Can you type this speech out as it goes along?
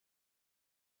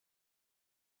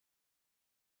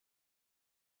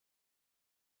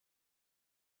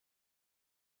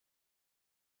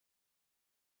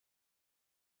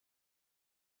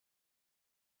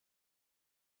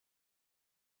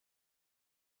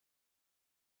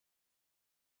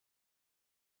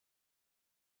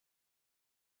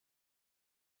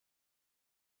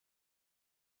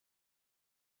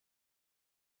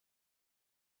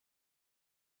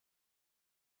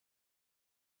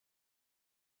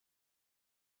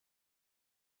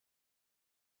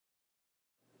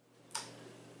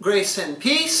Grace and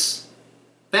peace.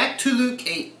 Back to Luke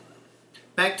 8.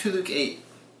 Back to Luke 8.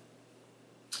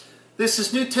 This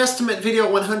is New Testament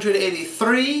video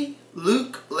 183,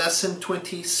 Luke lesson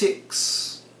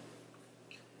 26.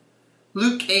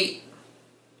 Luke 8,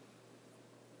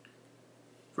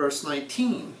 verse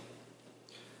 19.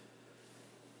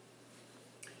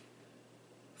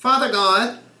 Father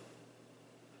God,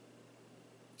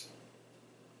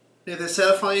 may this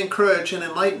edify, encourage, and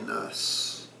enlighten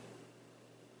us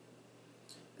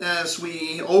as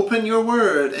we open your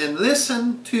word and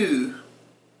listen to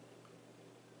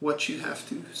what you have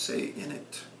to say in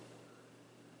it.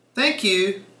 Thank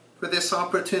you for this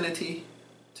opportunity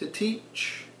to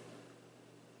teach,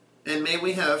 and may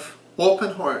we have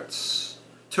open hearts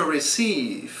to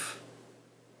receive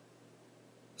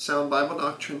sound Bible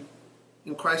doctrine.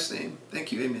 In Christ's name,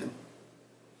 thank you, amen.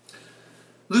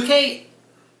 Luke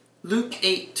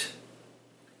 8,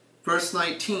 verse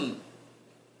 19.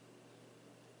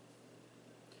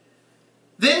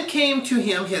 Then came to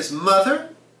him his mother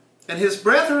and his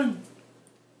brethren,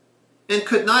 and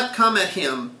could not come at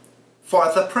him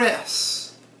for the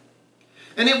press.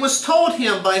 And it was told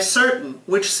him by certain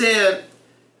which said,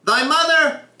 Thy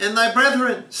mother and thy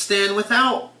brethren stand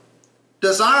without,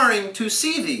 desiring to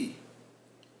see thee.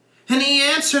 And he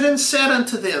answered and said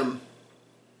unto them,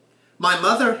 My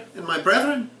mother and my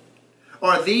brethren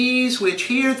are these which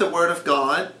hear the word of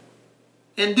God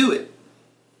and do it.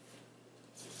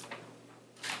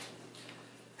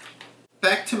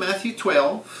 Back to Matthew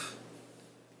 12,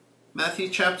 Matthew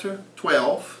chapter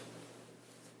 12,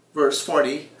 verse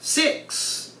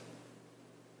 46.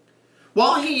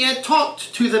 While he yet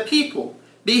talked to the people,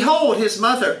 behold, his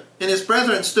mother and his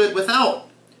brethren stood without,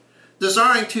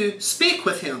 desiring to speak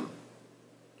with him.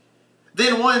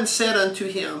 Then one said unto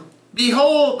him,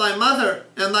 Behold, thy mother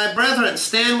and thy brethren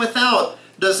stand without,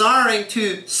 desiring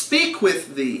to speak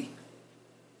with thee.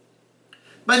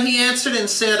 But he answered and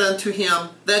said unto him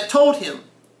that told him,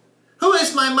 Who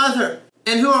is my mother,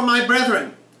 and who are my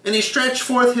brethren? And he stretched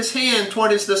forth his hand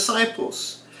toward his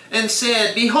disciples, and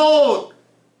said, Behold,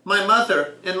 my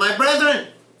mother and my brethren.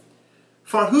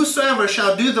 For whosoever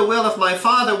shall do the will of my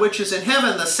Father which is in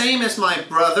heaven, the same is my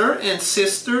brother and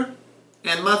sister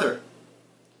and mother.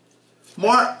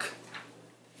 Mark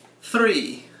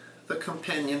 3, the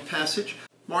companion passage.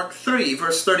 Mark 3,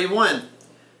 verse 31.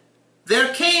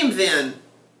 There came then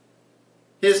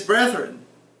his brethren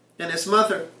and his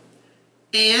mother,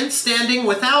 and standing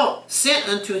without sent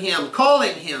unto him,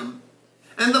 calling him.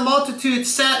 And the multitude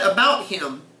sat about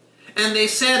him, and they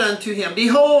said unto him,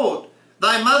 Behold,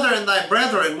 thy mother and thy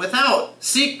brethren without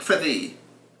seek for thee.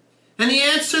 And he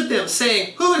answered them,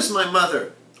 saying, Who is my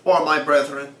mother or my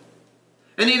brethren?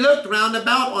 And he looked round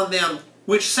about on them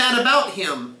which sat about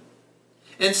him,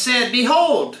 and said,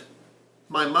 Behold,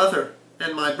 my mother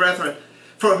and my brethren.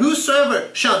 For whosoever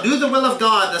shall do the will of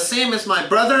God, the same is my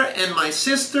brother and my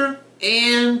sister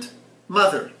and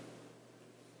mother.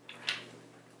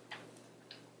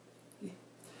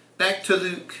 Back to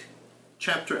Luke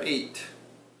chapter 8.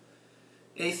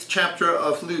 8th chapter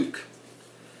of Luke.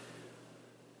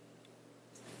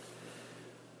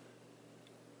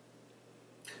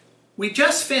 We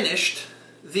just finished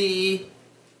the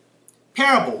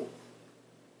parable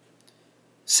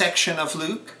section of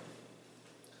Luke,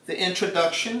 the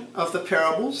introduction of the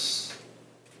parables.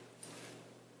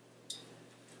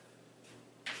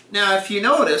 Now, if you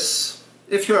notice,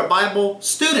 if you're a Bible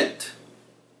student,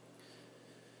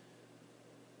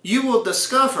 you will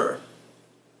discover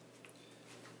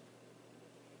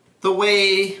the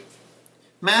way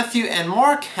Matthew and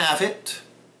Mark have it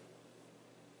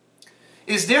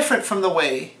is different from the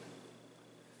way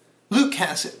Luke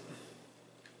has it.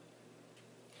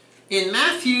 In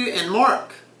Matthew and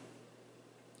Mark,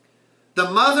 the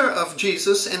mother of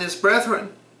Jesus and his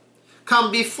brethren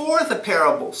come before the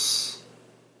parables.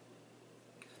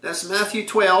 That's Matthew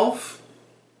 12,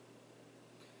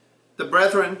 the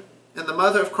brethren and the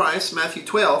mother of Christ, Matthew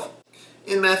 12.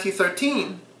 In Matthew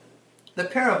 13, the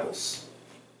parables.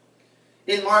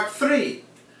 In Mark 3,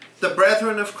 the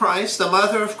brethren of Christ, the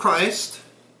mother of Christ.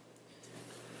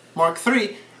 Mark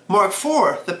 3. Mark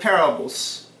 4, the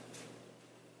parables.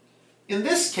 In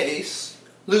this case,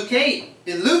 Luke 8,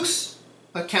 in Luke's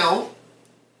account,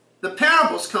 the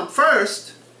parables come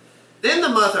first, then the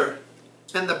mother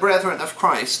and the brethren of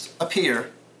Christ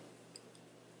appear.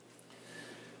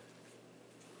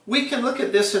 We can look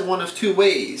at this in one of two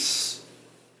ways.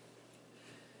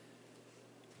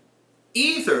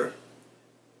 Either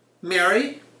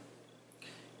Mary,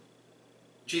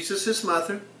 Jesus'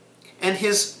 mother, and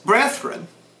his brethren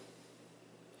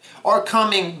are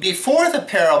coming before the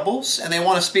parables, and they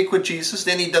want to speak with Jesus.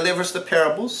 Then he delivers the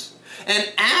parables.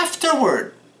 And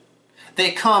afterward,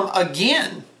 they come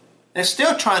again. They're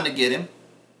still trying to get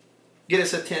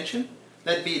his attention.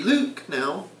 That'd be Luke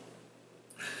now.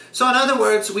 So in other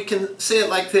words, we can say it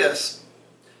like this.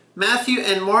 Matthew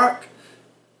and Mark,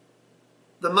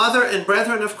 the mother and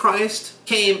brethren of Christ,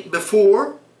 came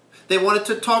before. They wanted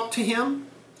to talk to him.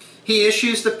 He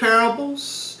issues the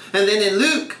parables. And then in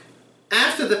Luke,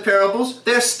 after the parables,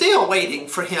 they're still waiting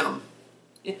for him.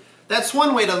 That's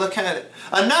one way to look at it.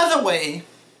 Another way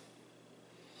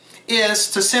is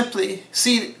to simply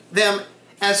see them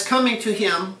as coming to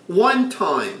him one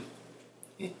time.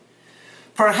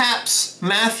 Perhaps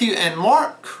Matthew and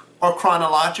Mark are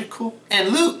chronological and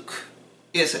Luke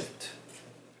isn't.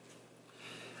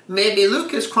 Maybe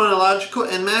Luke is chronological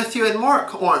and Matthew and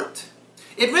Mark aren't.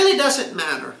 It really doesn't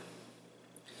matter.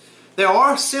 There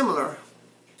are similar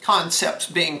concepts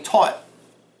being taught.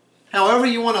 However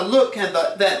you want to look at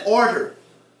that order.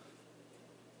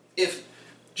 If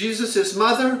Jesus'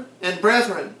 mother and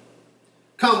brethren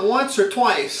come once or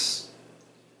twice,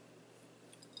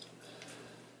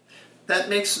 that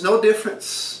makes no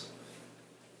difference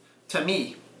to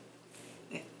me.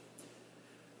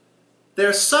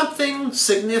 There's something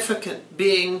significant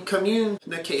being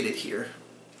communicated here,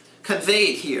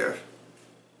 conveyed here.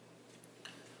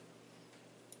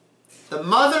 The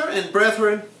mother and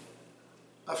brethren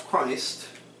of Christ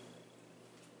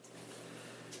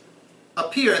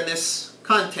appear in this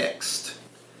context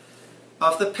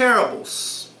of the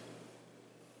parables,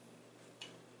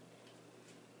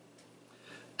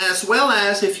 as well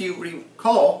as, if you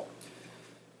recall,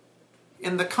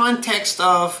 in the context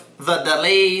of the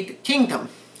delayed kingdom.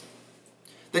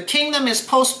 The kingdom is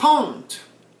postponed,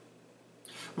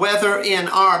 whether in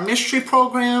our mystery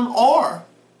program or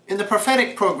in the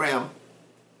prophetic program.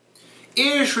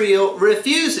 Israel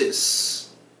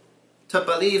refuses to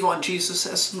believe on Jesus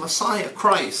as Messiah,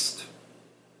 Christ.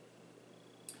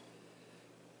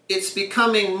 It's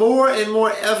becoming more and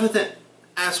more evident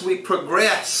as we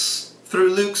progress through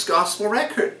Luke's gospel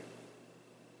record.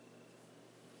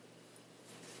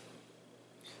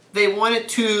 They wanted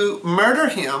to murder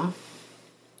him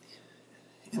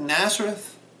in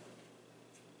Nazareth.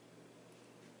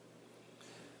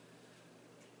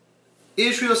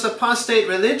 Israel's apostate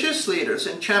religious leaders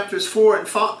in chapters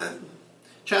 5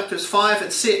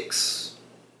 and 6.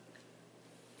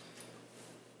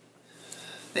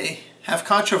 They have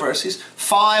controversies.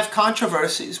 5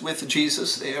 controversies with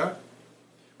Jesus there.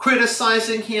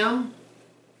 Criticizing him.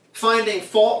 Finding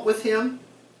fault with him.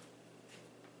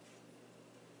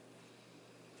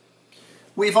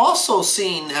 We've also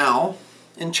seen now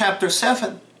in chapter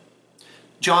 7,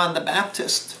 John the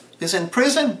Baptist is in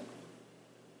prison.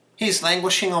 He's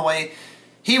languishing away.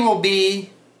 He will be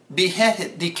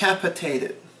beheaded,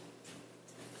 decapitated.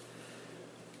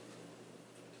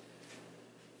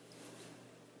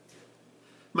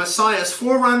 Messiah's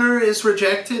forerunner is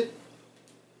rejected.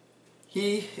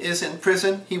 He is in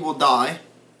prison. He will die.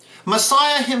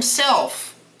 Messiah himself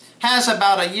has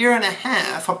about 1.5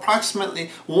 years, approximately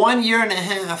 1.5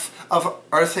 years of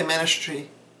earthly ministry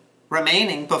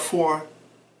remaining before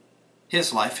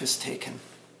his life is taken.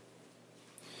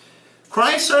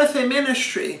 Christ's earthly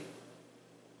ministry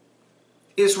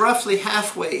is roughly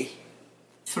halfway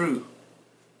through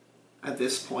at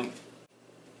this point.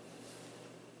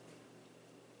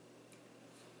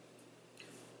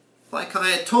 Like I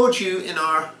had told you in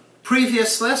our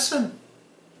previous lesson,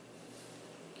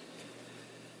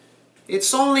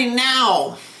 it's only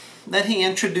now that he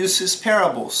introduces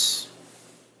parables.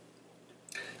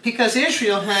 Because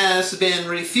Israel has been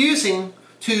refusing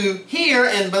to hear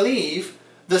and believe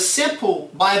the simple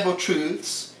Bible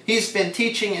truths he's been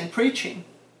teaching and preaching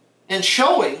and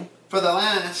showing for the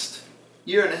last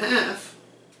 1.5 years.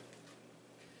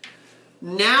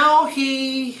 Now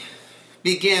he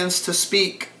begins to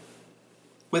speak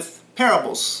with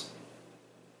parables.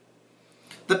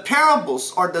 The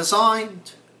parables are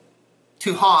designed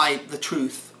to hide the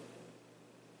truth.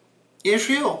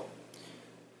 Israel,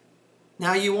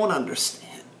 now you won't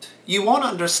understand. You won't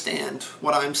understand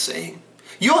what I'm saying.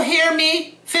 You'll hear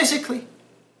me physically,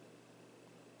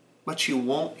 but you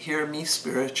won't hear me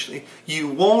spiritually. You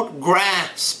won't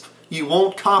grasp, you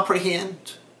won't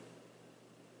comprehend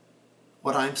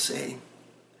what I'm saying.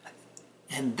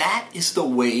 And that is the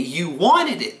way you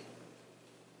wanted it.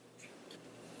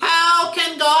 How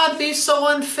can God be so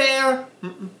unfair?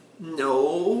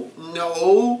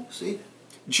 No. See?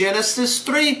 Genesis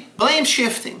 3, blame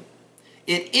shifting.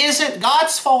 It isn't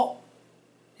God's fault.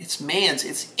 It's man's.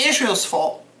 It's Israel's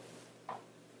fault.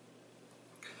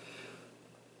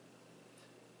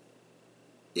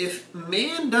 If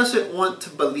man doesn't want to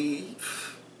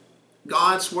believe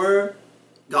God's word,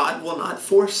 God will not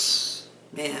force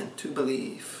man to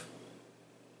believe.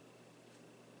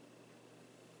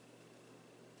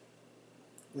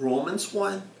 Romans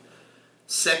 1,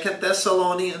 2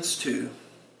 Thessalonians 2.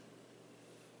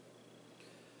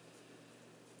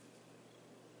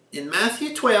 In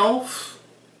Matthew 12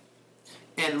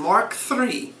 and Mark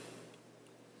 3,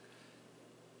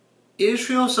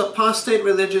 Israel's apostate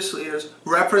religious leaders,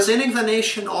 representing the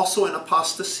nation also in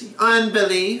apostasy,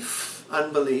 unbelief,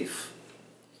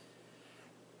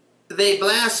 they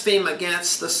blaspheme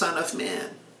against the Son of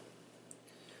Man.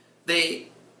 They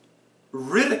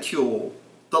ridicule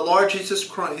the Lord Jesus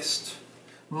Christ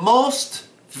most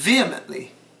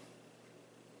vehemently.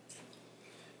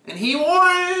 And he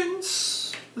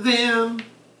warns them,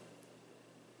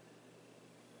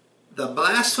 the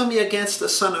blasphemy against the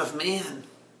Son of Man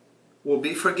will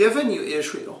be forgiven you,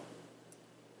 Israel.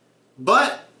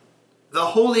 But the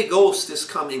Holy Ghost is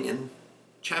coming in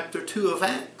chapter 2 of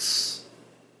Acts.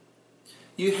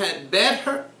 You had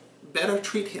better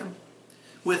treat him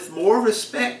with more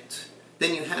respect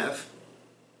than you have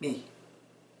me.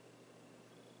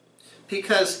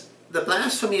 Because the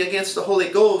blasphemy against the Holy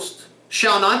Ghost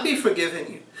shall not be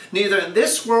forgiven you, neither in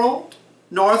this world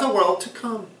nor the world to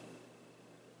come.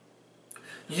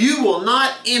 You will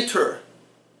not enter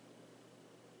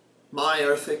my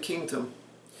earthly kingdom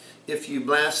if you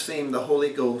blaspheme the Holy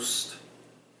Ghost.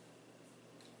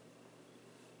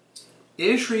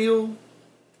 Israel,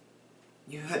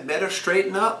 you had better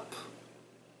straighten up.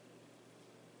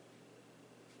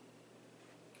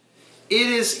 It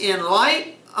is in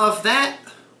light of that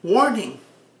warning,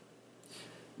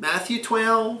 Matthew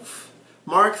 12,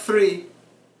 Mark 3,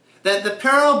 that the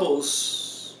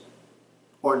parables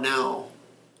are now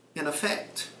in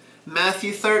effect.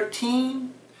 Matthew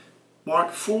 13,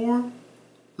 Mark 4,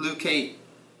 Luke 8.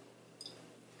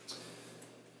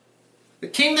 The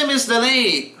kingdom is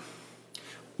delayed.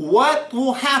 What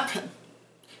will happen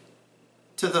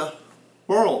to the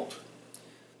world?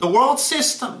 The world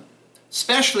system,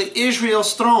 especially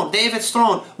Israel's throne, David's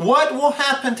throne. What will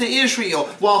happen to Israel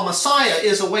while Messiah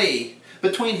is away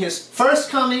between his first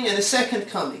coming and his second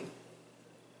coming?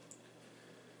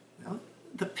 Well,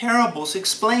 the parables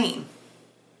explain.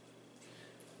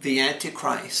 The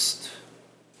Antichrist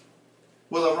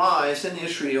will arise in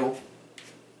Israel.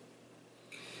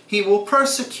 He will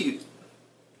persecute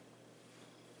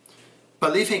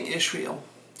believing Israel.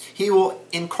 He will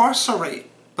incarcerate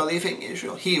believing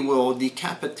Israel. He will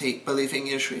decapitate believing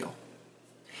Israel.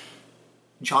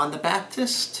 John the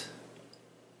Baptist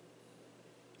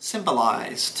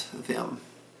symbolized them.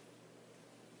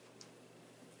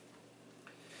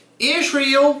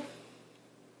 Israel,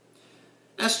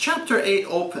 as chapter 8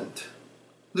 opened,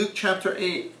 Luke chapter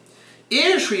 8,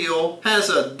 Israel has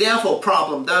a devil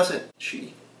problem, doesn't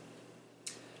she?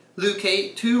 Luke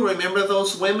 8:2, remember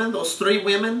those women, those 3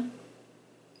 women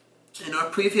in our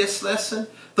previous lesson?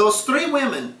 Those 3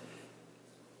 women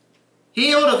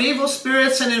healed of evil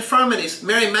spirits and infirmities.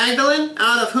 Mary Magdalene,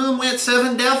 out of whom went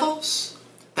 7 devils.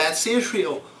 That's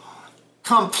Israel.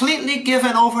 Completely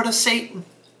given over to Satan.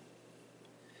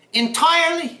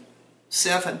 Entirely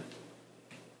 7.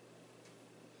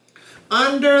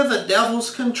 Under the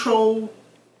devil's control.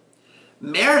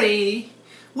 Mary,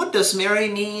 what does Mary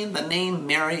mean? The name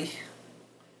Mary,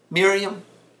 Miriam,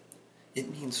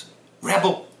 it means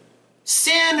rebel,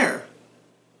 sinner.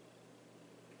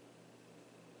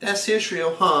 That's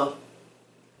Israel, huh?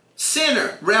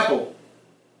 Sinner, rebel.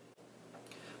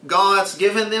 God's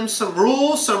given them some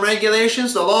rules, some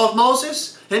regulations, the law of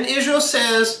Moses, and Israel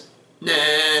says, nah,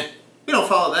 we don't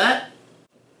follow that.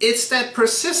 It's that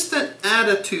persistent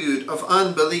attitude of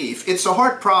unbelief. It's a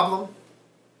heart problem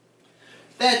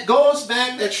that goes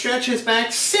back, that stretches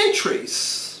back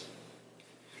centuries.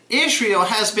 Israel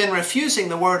has been refusing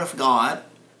the Word of God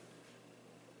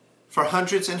for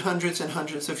hundreds and hundreds and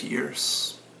hundreds of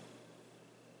years.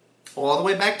 All the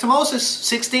way back to Moses,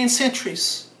 16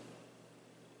 centuries.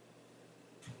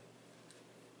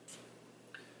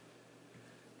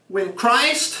 When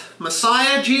Christ,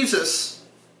 Messiah Jesus,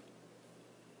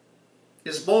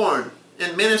 is born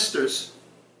and ministers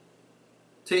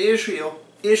to Israel,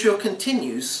 Israel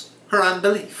continues her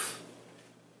unbelief.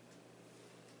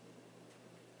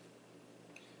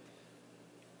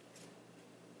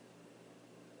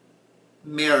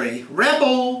 Mary,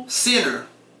 rebel, sinner.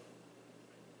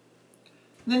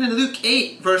 And then in Luke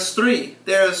 8, verse 3,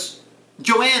 there's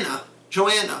Joanna.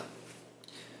 Joanna.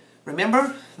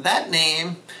 Remember, that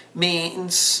name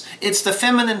means, it's the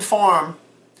feminine form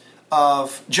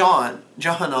of John,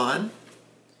 Johanan.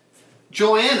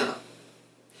 Joanna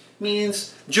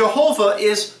means Jehovah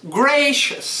is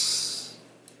gracious.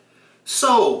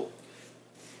 So,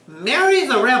 Mary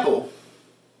the rebel,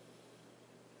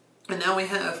 and now we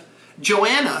have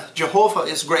Joanna, Jehovah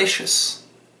is gracious.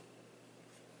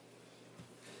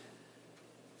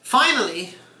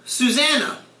 Finally,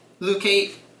 Susanna, Luke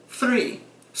 8:3.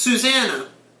 Susanna,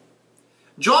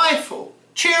 joyful,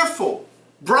 cheerful,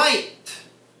 bright.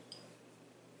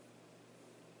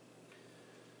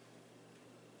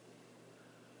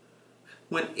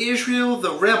 When Israel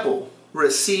the rebel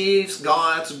receives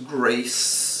God's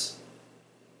grace,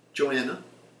 Joanna,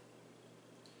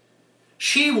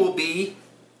 she will be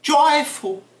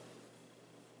joyful,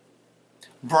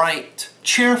 bright,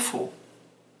 cheerful,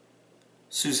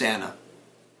 Susanna.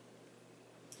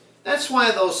 That's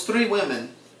why those three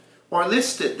women are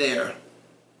listed there.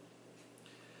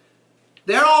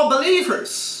 They're all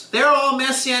believers. They're all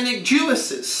Messianic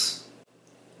Jewesses.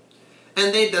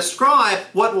 And they describe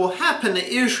what will happen to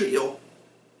Israel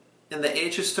in the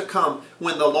ages to come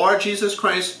when the Lord Jesus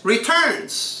Christ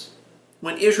returns,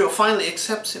 when Israel finally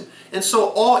accepts Him. And so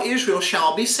all Israel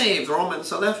shall be saved,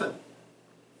 Romans 11.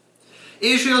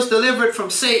 Israel is delivered from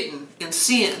Satan and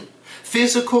sin,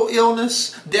 physical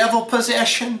illness, devil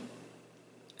possession,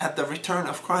 at the return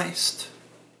of Christ.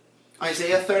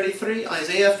 Isaiah 33,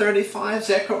 Isaiah 35,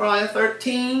 Zechariah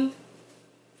 13.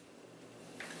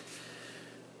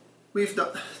 We've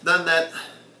done that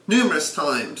numerous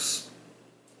times.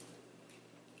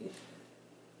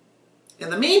 In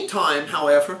the meantime,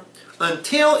 however,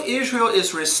 until Israel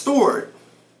is restored,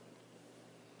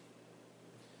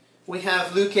 we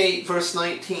have Luke 8, verse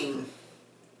 19.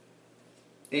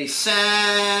 A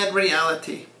sad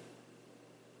reality.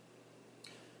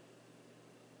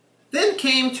 Then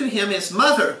came to him his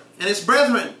mother and his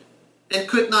brethren, and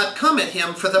could not come at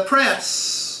him for the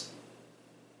press.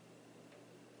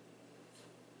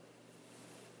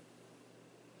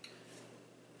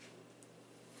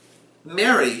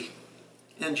 Mary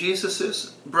and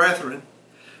Jesus' brethren.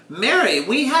 Mary,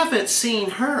 we haven't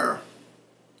seen her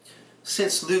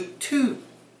since Luke 2,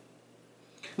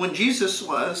 when Jesus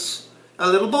was a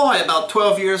little boy, about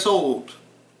 12 years old.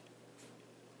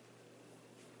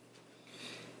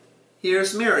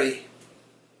 Here's Mary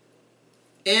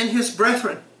and his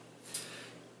brethren.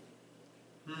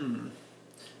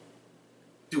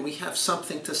 Do we have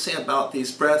something to say about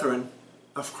these brethren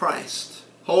of Christ?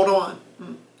 Hold on.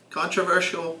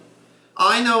 Controversial.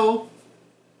 I know.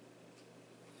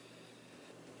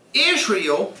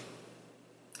 Israel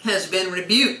has been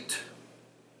rebuked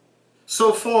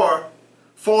so far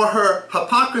for her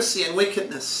hypocrisy and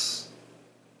wickedness.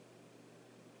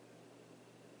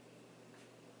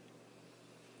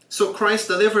 So Christ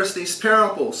delivers these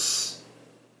parables.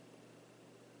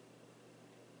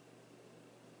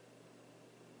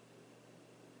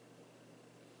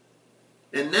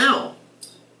 And now,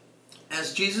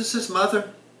 as Jesus'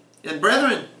 mother and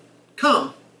brethren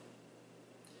come,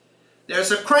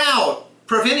 there's a crowd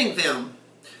preventing them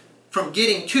from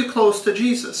getting too close to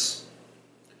Jesus.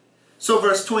 So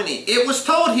verse 20, it was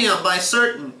told him by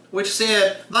certain which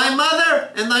said, thy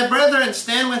mother and thy brethren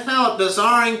stand without,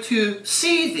 desiring to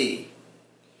see thee.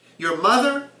 Your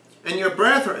mother and your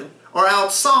brethren are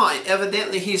outside.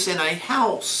 Evidently he's in a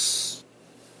house.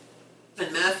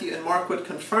 And Matthew and Mark would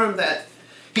confirm that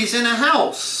he's in a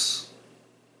house.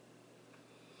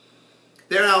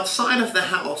 They're outside of the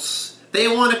house. They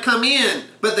want to come in,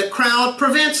 but the crowd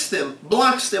prevents them,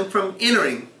 blocks them from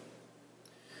entering,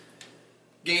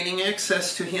 gaining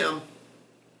access to him.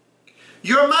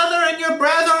 Your mother and your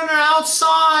brethren are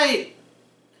outside.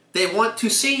 They want to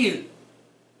see you.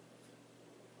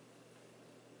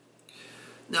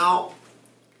 Now,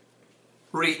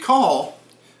 recall,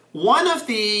 one of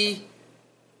the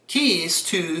keys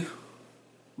to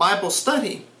Bible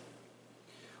study,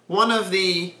 one of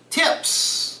the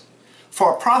tips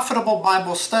for profitable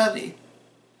Bible study,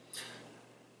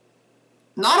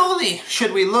 not only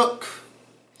should we look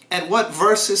at what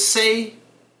verses say,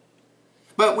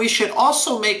 but we should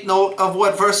also make note of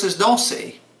what verses don't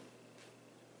say.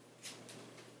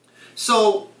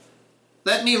 So,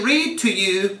 let me read to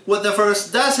you what the verse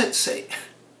doesn't say.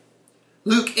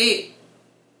 Luke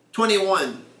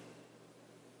 8:21.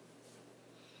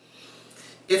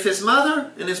 If his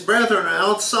mother and his brethren are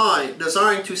outside,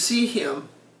 desiring to see him,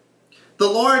 the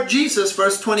Lord Jesus,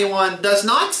 verse 21, does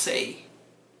not say,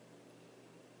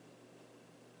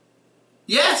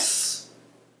 yes,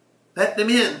 let them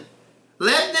in.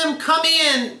 Let them come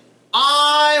in.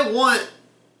 I want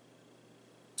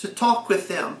to talk with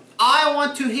them. I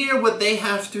want to hear what they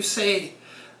have to say.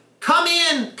 Come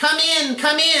in, come in,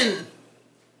 come in.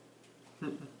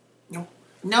 No,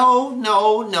 no,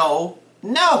 no, no.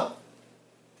 No.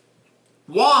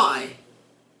 Why?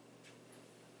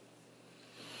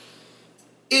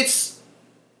 It's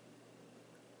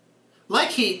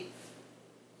like he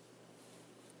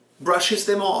brushes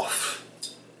them off.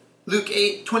 Luke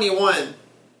 8:21.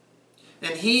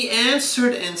 And he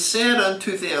answered and said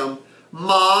unto them,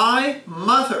 My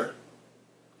mother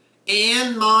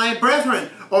and my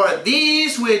brethren are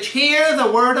these which hear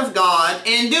the word of God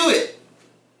and do it.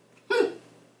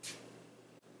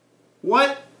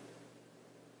 What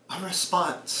a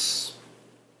response.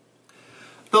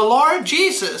 The Lord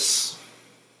Jesus,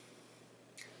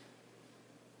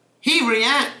 he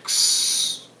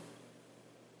reacts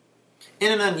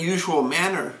in an unusual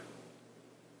manner,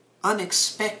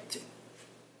 unexpected.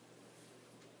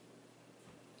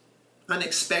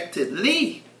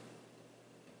 Unexpectedly.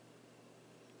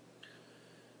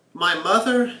 My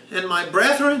mother and my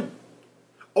brethren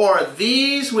are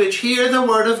these which hear the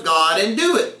word of God and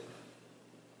do it.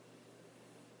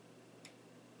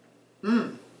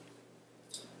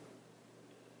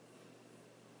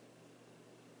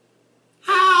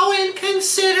 How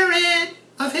inconsiderate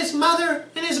of his mother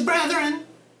and his brethren.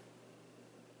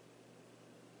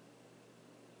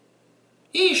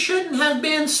 He shouldn't have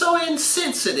been so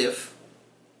insensitive.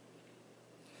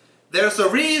 There's a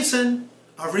reason,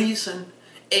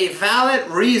 a valid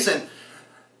reason.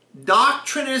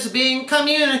 Doctrine is being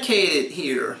communicated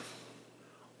here.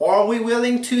 Are we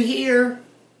willing to hear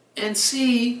and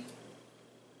see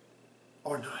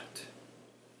or not?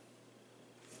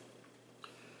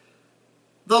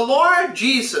 The Lord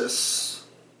Jesus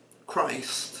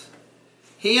Christ,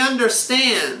 he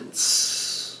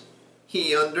understands.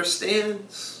 He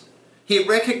understands. He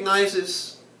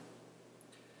recognizes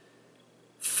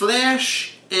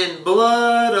flesh and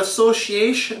blood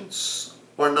associations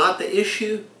are not the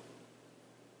issue.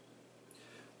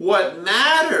 What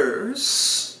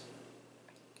matters,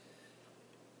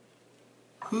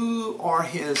 who are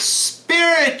his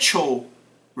spiritual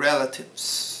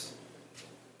relatives.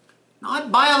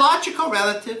 Not biological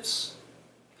relatives,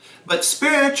 but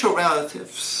spiritual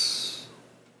relatives.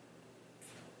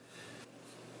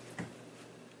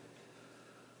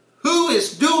 Who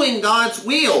is doing God's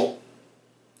will?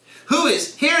 Who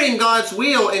is hearing God's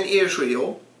will in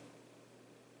Israel?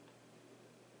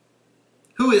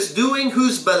 Who is doing,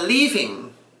 who's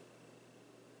believing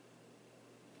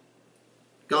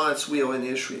God's will in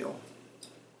Israel?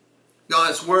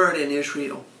 God's word in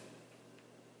Israel.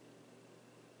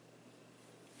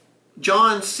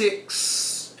 John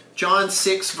 6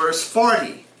 verse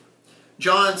 40.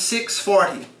 John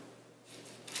 6:40.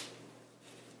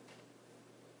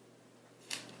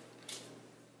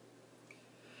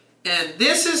 And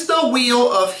this is the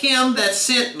will of him that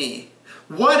sent me.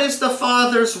 What is the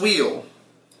Father's will?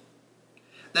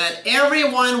 That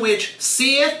everyone which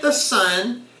seeth the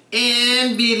Son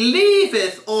and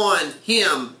believeth on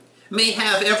him may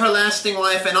have everlasting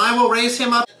life, and I will raise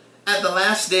him up at the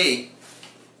last day.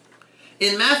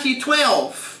 In Matthew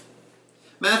 12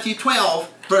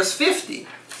 verse 50,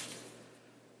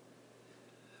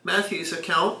 Matthew's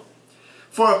account,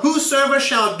 for whosoever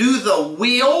shall do the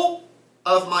will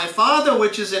of my Father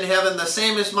which is in heaven, the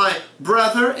same is my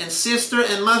brother and sister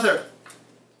and mother.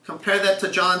 Compare that to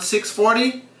John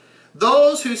 6:40.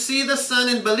 Those who see the Son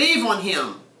and believe on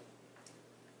him.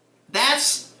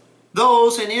 That's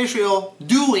those in Israel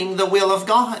doing the will of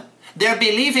God. They're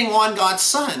believing on God's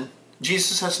Son,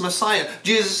 Jesus as Messiah,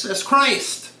 Jesus as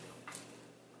Christ.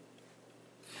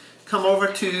 Come over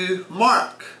to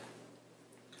Mark.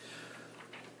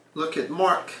 Look at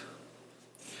Mark.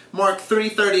 Mark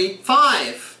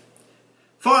 3:35.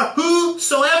 For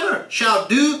whosoever shall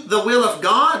do the will of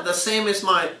God, the same is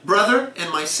my brother and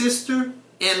my sister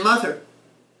and mother.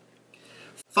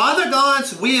 Father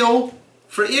God's will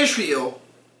for Israel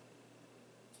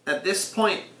at this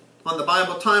point on the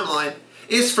Bible timeline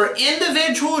is for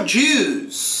individual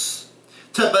Jews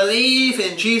to believe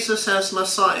in Jesus as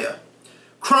Messiah,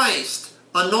 Christ,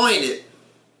 anointed,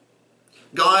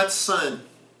 God's Son.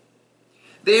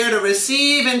 They are to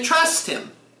receive and trust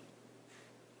him.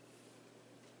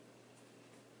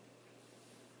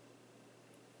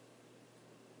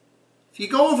 If you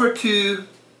go over to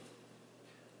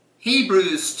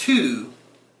Hebrews 2,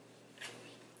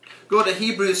 go to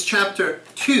Hebrews chapter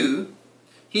 2,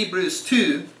 Hebrews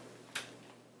 2.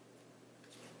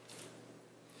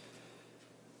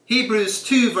 Hebrews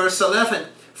 2 verse 11.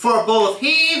 For both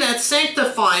he that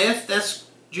sanctifieth, that's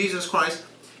Jesus Christ,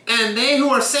 and they who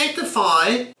are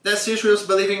sanctified, that's Israel's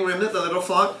believing remnant, the little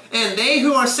flock, and they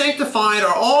who are sanctified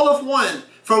are all of one,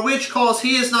 for which cause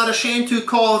he is not ashamed to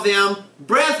call them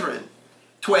brethren.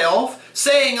 12.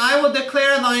 saying, I will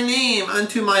declare thy name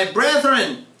unto my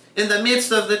brethren. In the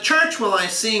midst of the church will I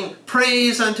sing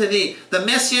praise unto thee. The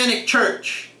Messianic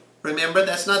church. Remember,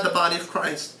 that's not the body of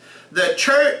Christ. The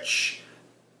church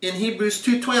in Hebrews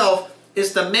 2:12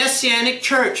 is the Messianic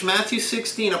church. Matthew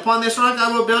 16, upon this rock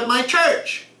I will build my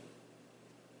church.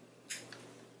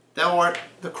 Thou art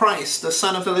the Christ, the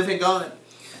Son of the living God.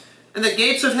 And the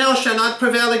gates of hell shall not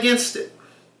prevail against it.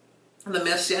 The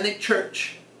Messianic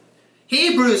church.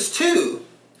 Hebrews 2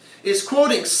 is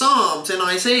quoting Psalms and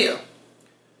Isaiah.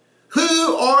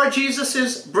 Who are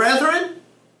Jesus' brethren?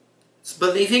 It's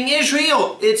believing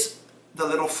Israel. It's the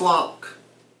little flock.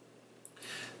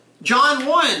 John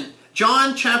 1.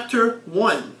 John chapter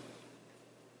 1.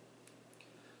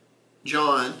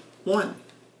 John 1.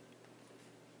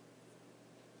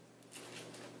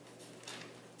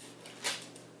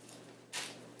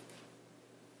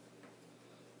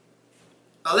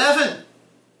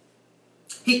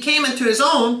 He came into his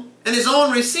own, and his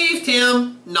own received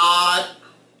him not.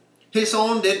 His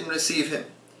own didn't receive him.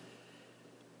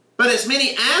 But as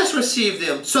many as received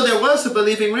him, so there was a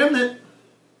believing remnant.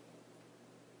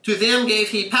 To them gave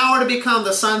he power to become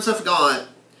the sons of God,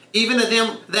 even to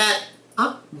them that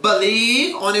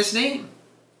believe on his name,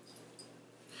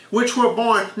 which were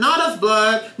born not of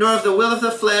blood, nor of the will of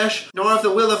the flesh, nor of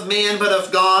the will of man, but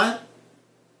of God.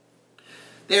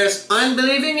 There's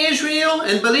unbelieving Israel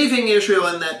and believing Israel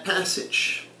in that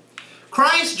passage.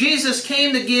 Christ Jesus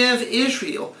came to give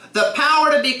Israel the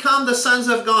power to become the sons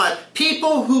of God,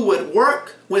 people who would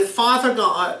work with Father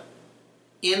God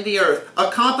in the earth,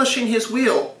 accomplishing his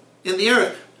will in the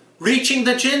earth, reaching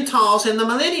the Gentiles in the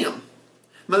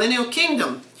millennial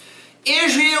kingdom.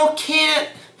 Israel can't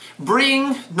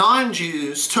bring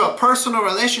non-Jews to a personal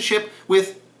relationship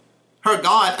with her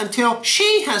God until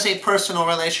she has a personal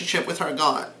relationship with her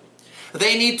God.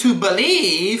 They need to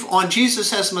believe on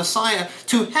Jesus as Messiah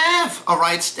to have a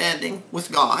right standing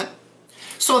with God.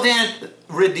 So then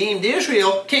redeemed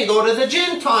Israel can go to the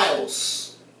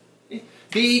Gentiles.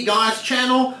 Be God's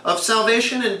channel of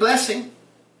salvation and blessing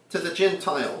to the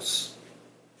Gentiles.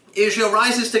 Israel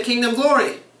rises to kingdom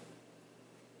glory.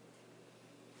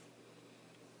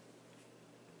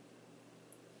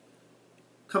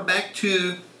 Come back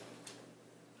to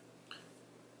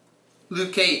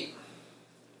Luke 8.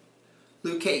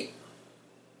 Luke 8.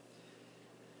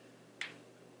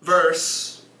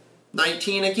 Verse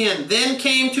 19 again. Then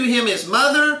came to him his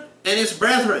mother and his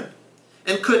brethren,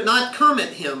 and could not come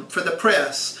at him for the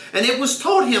press. And it was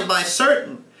told him by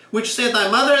certain, which said, Thy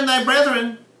mother and thy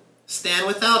brethren stand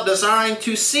without, desiring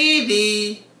to see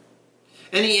thee.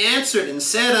 And he answered and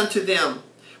said unto them,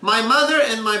 My mother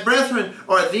and my brethren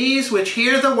are these which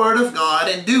hear the word of God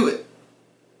and do it.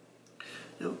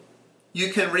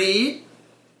 You can read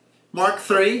Mark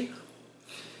 3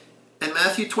 and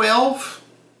Matthew 12.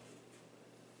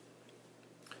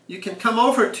 You can come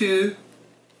over to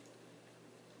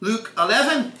Luke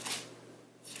 11.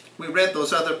 We read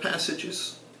those other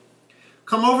passages.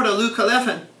 Come over to Luke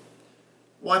 11.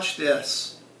 Watch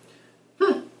this.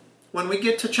 When we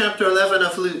get to chapter 11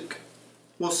 of Luke,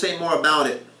 we'll say more about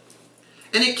it.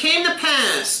 And it came to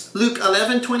pass, Luke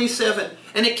 11:27,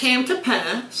 and it came to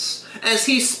pass, as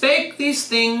he spake these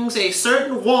things, a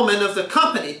certain woman of the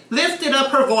company lifted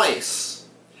up her voice,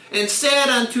 and said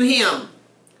unto him,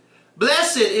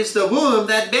 Blessed is the womb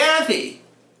that bare thee,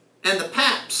 and the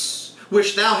paps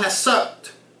which thou hast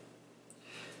sucked.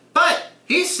 But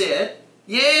he said,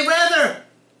 Yea, rather,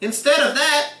 instead of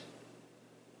that,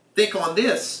 think on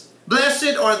this.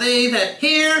 Blessed are they that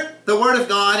hear the word of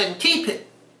God and keep it.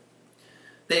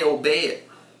 They obey it.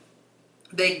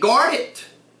 They guard it.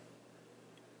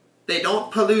 They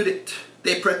don't pollute it.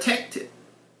 They protect it.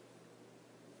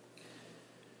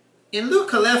 In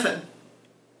Luke 11,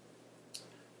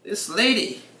 this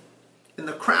lady in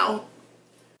the crowd,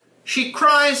 she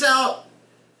cries out,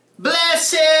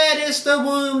 Blessed is the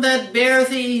womb that bare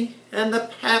thee, and the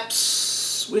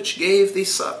paps which gave thee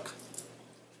suck.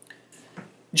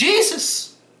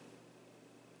 Jesus.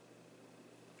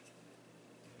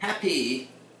 Happy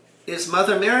is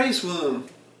Mother Mary's womb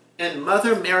and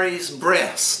Mother Mary's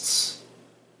breasts.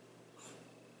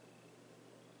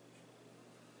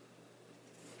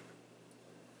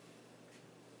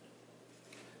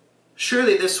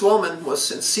 Surely this woman was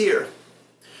sincere.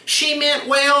 She meant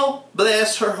well,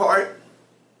 bless her heart.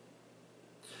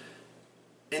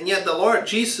 And yet the Lord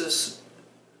Jesus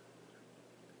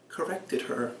corrected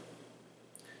her.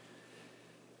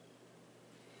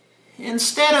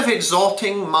 Instead of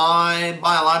exalting my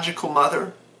biological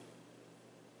mother,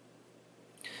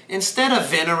 instead of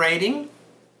venerating,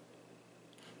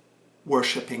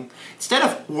 worshiping, instead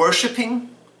of worshiping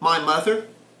my mother,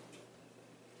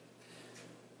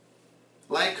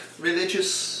 like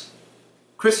religious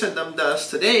Christendom does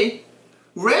today,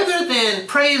 rather than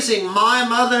praising my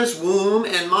mother's womb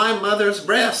and my mother's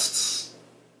breasts.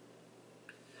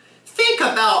 Think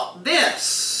about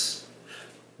this.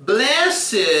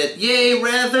 Blessed, yea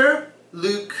rather,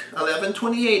 Luke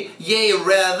 11:28, yea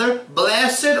rather,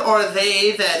 blessed are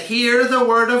they that hear the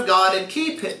word of God and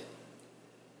keep it.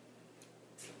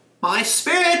 My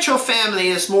spiritual family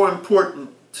is more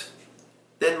important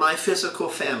than my physical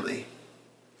family.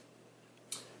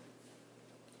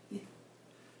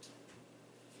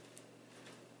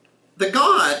 The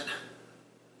God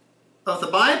of the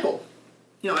Bible,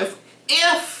 if,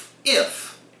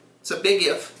 it's a big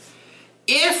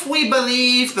if we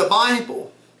believe the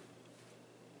Bible,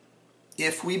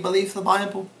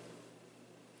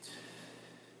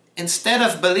 instead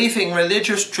of believing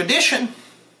religious tradition,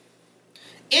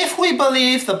 if we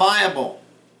believe the Bible,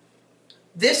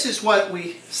 this is what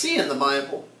we see in the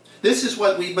Bible. This is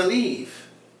what we believe.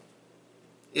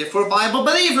 If we're Bible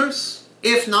believers,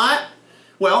 if not,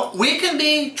 well, we can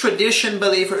be tradition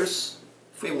believers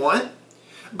if we want.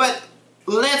 But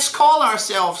let's call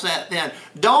ourselves that then.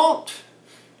 Don't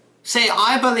say,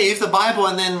 I believe the Bible,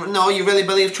 and then, no, you really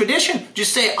believe tradition.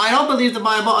 Just say, I don't believe the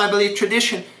Bible, I believe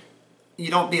tradition. You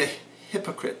don't be a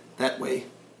hypocrite that way.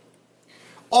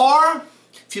 Or,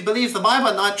 if you believe the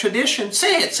Bible, not tradition,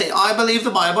 say it. Say, I believe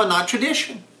the Bible, not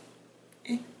tradition.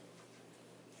 Okay?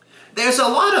 There's a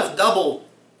lot of double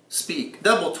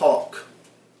talk.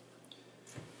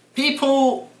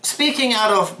 People speaking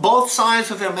out of both sides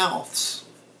of their mouths.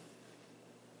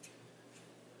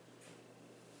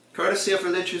 Courtesy of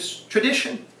religious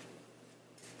tradition.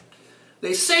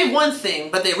 They say one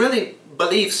thing, but they really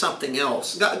believe something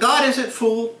else. God isn't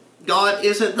fooled. God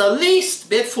isn't the least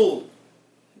bit fooled.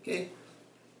 Okay?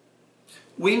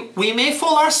 We may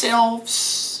fool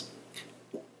ourselves.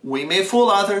 We may fool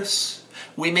others.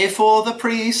 We may fool the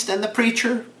priest and the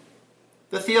preacher,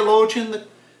 the theologian, the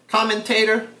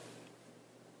commentator.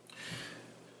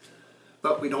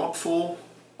 But we don't fool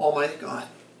Almighty God.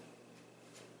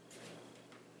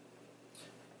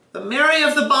 The Mary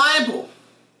of the Bible,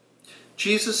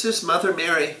 Jesus' Mother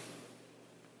Mary.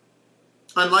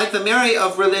 Unlike the Mary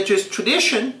of religious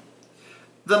tradition,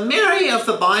 the Mary of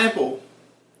the Bible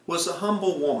was a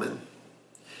humble woman.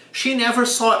 She never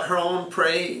sought her own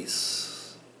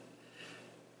praise.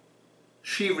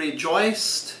 She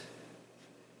rejoiced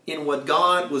in what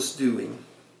God was doing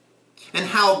and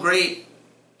how great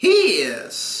He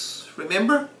is.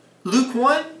 Remember? Luke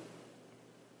 1?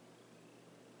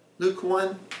 Luke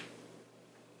 1.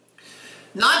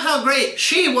 Not how great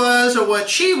she was or what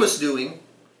she was doing.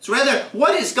 It's rather,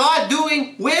 what is God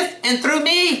doing with and through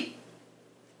me?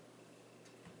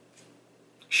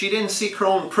 She didn't seek her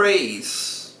own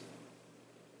praise.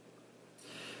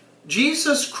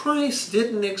 Jesus Christ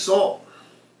didn't exalt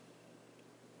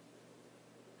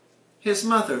His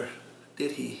mother,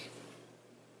 did He?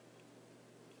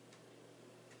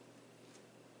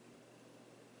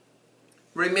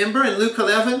 Remember in Luke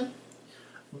 11,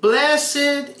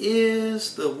 blessed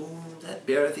is the womb that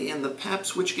bare thee, and the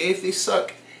paps which gave thee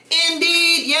suck.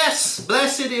 Indeed, yes,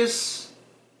 blessed is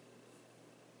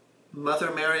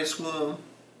Mother Mary's womb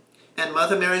and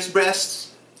Mother Mary's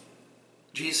breasts.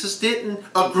 Jesus didn't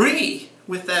agree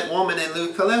with that woman in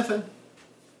Luke 11.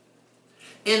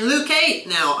 In Luke 8,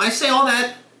 now, I say all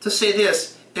that to say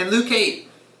this. In Luke 8,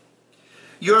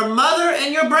 your mother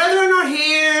and your brethren are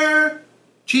here.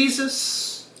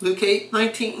 Jesus, Luke 8,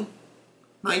 19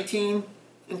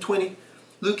 and 20.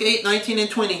 Luke 8, 19 and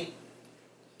 20.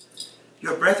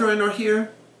 Your brethren are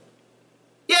here.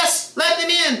 Yes, let them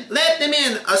in. Let them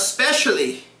in.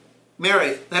 Especially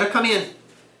Mary. Let her come in.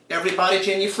 Everybody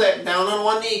genuflect down on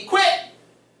one knee. Quick!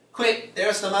 Quick.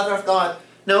 There's the Mother of God.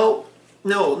 No.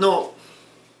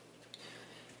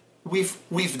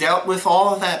 We've dealt with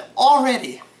all of that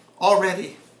already.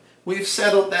 We've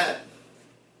settled that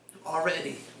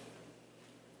already.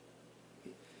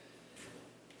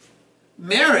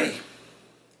 Mary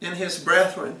and his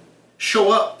brethren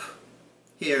show up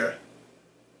here.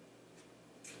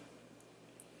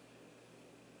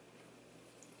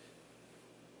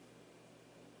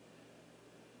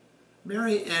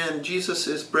 Mary and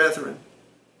Jesus' brethren.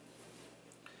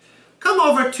 Come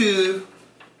over to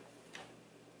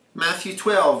Matthew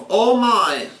 12. Oh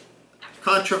my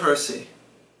controversy.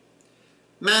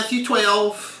 Matthew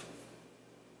 12.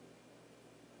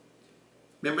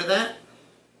 Remember that?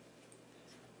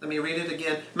 Let me read it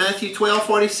again. Matthew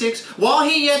 12:46. While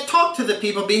he yet talked to the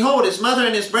people, behold, his mother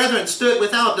and his brethren stood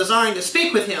without, desiring to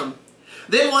speak with him.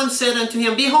 Then one said unto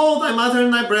him, behold, thy mother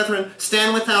and thy brethren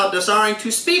stand without, desiring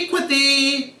to speak with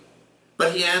thee.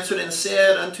 But he answered and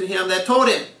said unto him that told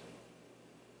him,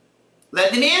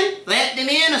 Let them in? Let them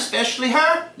in, especially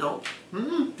her? No.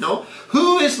 No.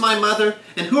 Who is my mother,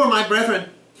 and who are my brethren?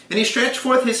 And he stretched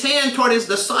forth his hand toward his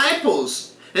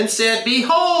disciples, and said,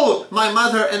 Behold, my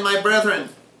mother and my brethren.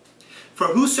 For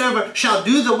whosoever shall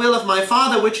do the will of my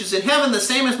Father which is in heaven, the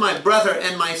same as my brother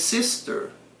and my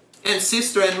sister and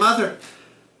mother.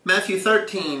 Matthew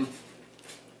 13.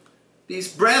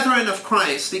 These brethren of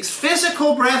Christ, these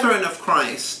physical brethren of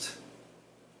Christ,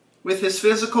 with his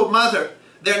physical mother,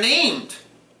 they're named.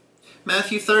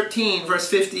 Matthew 13, verse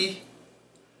 53.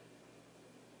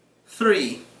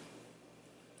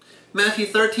 Matthew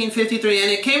 13:53.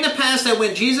 And it came to pass that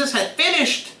when Jesus had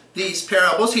finished these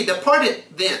parables, he departed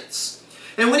thence.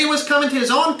 And when he was come into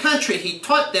his own country, he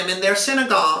taught them in their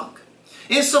synagogue,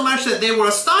 insomuch that they were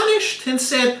astonished, and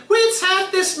said, Whence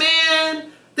hath this man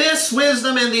this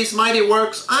wisdom and these mighty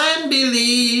works?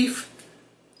 Unbelief.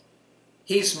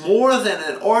 He's more than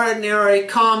an ordinary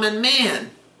common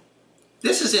man.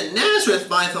 This is in Nazareth,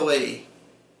 by the way.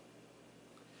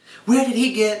 Where did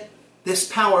he get this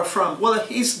power from? Well,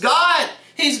 he's God.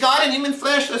 He's God in human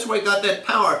flesh. That's where he got that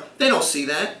power. They don't see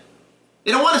that.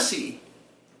 They don't want to see.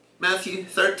 Matthew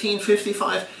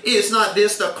 13:55. Is not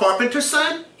this the carpenter's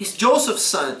son? He's Joseph's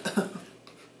son.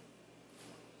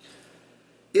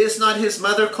 Is not his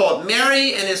mother called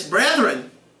Mary, and his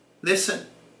brethren? Listen,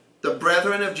 the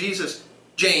brethren of Jesus.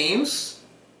 James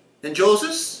and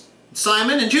Joseph,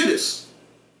 Simon and Judas,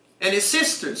 and his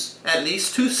sisters, at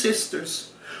least 2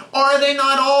 sisters. Are they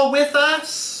not all with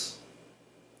us?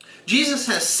 Jesus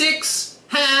has 6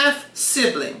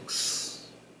 half-siblings.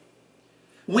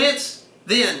 Whence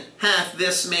then hath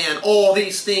this man all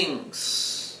these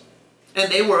things? And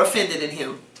they were offended in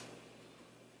him.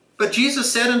 But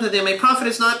Jesus said unto them, A prophet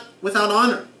is not without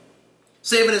honor,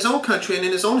 save in his own country and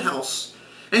in his own house.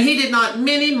 And he did not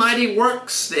many mighty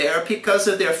works there because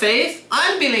of their faith.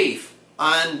 Unbelief.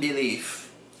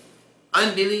 Unbelief.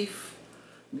 Unbelief.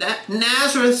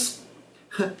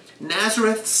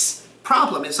 Nazareth's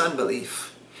problem is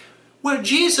unbelief. Where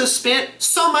Jesus spent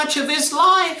so much of his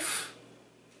life.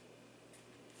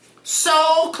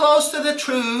 So close to the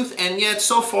truth and yet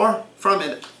so far from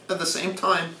it at the same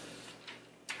time.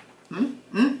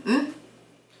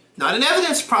 Not an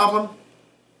evidence problem.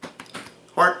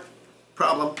 Heart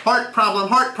problem, heart problem,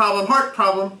 heart problem, heart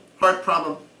problem, heart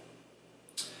problem.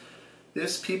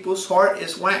 This people's heart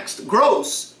is waxed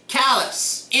gross,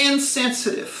 callous,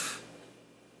 insensitive,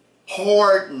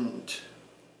 hardened.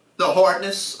 The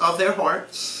hardness of their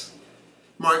hearts.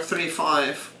 Mark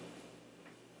 3:5.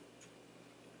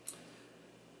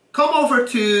 Come over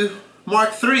to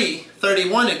Mark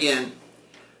 3:31 again.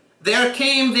 There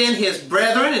came then his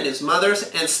brethren and his mothers,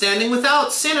 and standing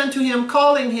without, sent unto him,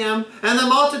 calling him, and the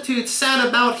multitude sat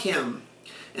about him.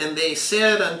 And they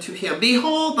said unto him,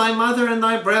 Behold, thy mother and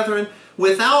thy brethren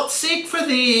without seek for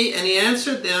thee. And he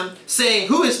answered them, saying,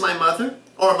 Who is my mother,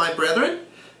 or my brethren?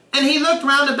 And he looked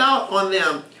round about on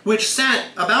them which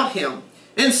sat about him,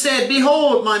 and said,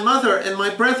 Behold, my mother and my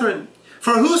brethren.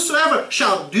 For whosoever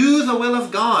shall do the will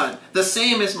of God, the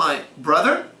same is my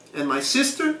brother, and my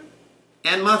sister,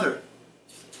 and mother.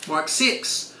 Mark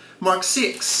 6. Mark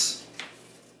 6.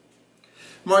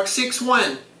 Mark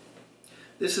 6:1.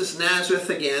 This is Nazareth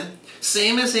again.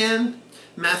 Same as in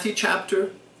Matthew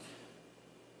chapter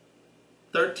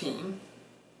 13.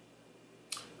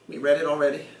 We read it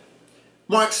already.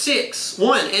 Mark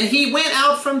 6:1. And he went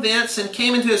out from thence and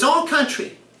came into his own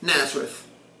country, Nazareth.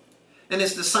 And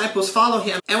his disciples followed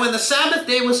him. And when the Sabbath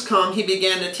day was come, he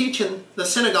began to teach in the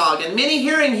synagogue. And many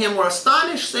hearing him were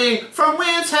astonished, saying, From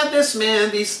whence hath this man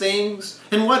these things?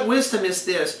 And what wisdom is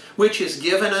this, which is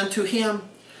given unto him?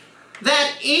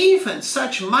 That even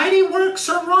such mighty works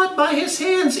are wrought by his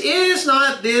hands. Is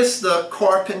not this the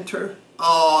carpenter?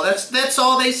 Oh, that's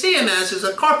all they see him as, is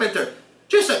a carpenter.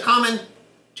 Just a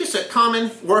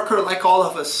common worker like all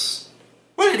of us.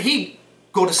 Where did he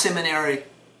go to seminary?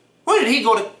 Where did he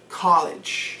go to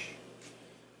college?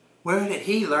 Where did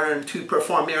he learn to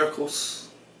perform miracles?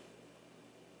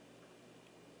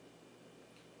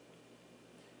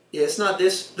 Is not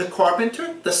this the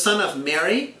carpenter, the son of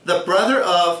Mary, the brother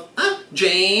of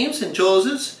James and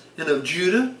Joseph, and of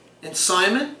Judah and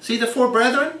Simon? See the 4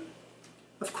 brethren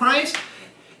of Christ?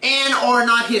 And are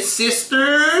not his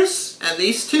sisters, at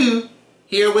least 2,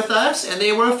 here with us? And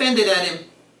they were offended at him.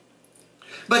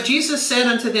 But Jesus said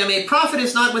unto them, A prophet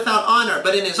is not without honor,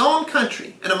 but in his own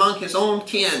country, and among his own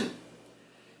kin,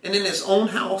 and in his own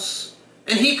house.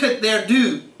 And he could there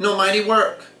do no mighty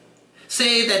work,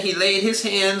 save that he laid his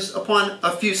hands upon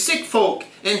a few sick folk,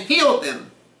 and healed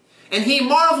them. And he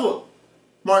marveled,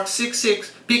 Mark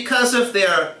 6:6, because of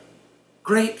their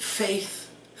great faith?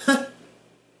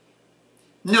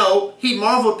 No, he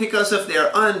marveled because of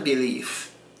their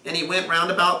unbelief. And he went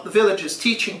round about the villages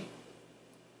teaching.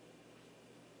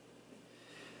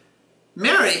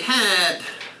 Mary had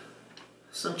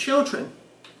some children.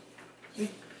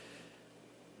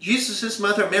 Jesus'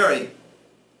 mother Mary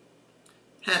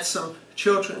had some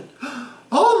children.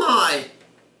 Oh my!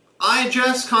 I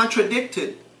just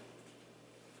contradicted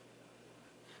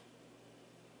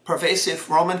pervasive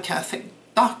Roman Catholic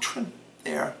doctrine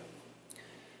there.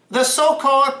 The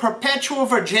so-called perpetual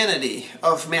virginity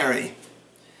of Mary.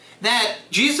 That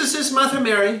Jesus' mother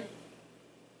Mary,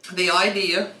 the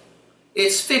idea,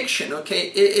 it's fiction, okay?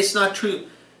 It's not true.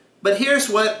 But here's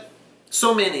what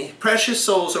so many precious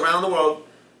souls around the world,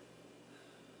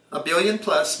 1 billion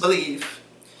plus, believe.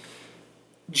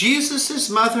 Jesus'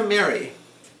 mother Mary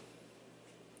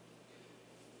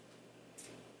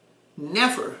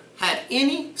never had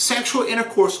any sexual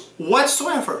intercourse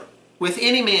whatsoever with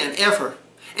any man ever.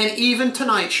 And even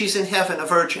tonight she's in heaven a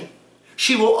virgin.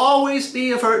 She will always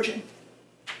be a virgin.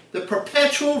 The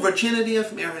perpetual virginity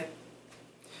of Mary.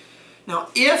 Now,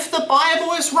 if the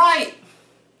Bible is right,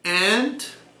 and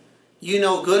you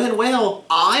know good and well,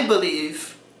 I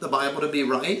believe the Bible to be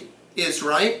right, is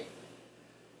right,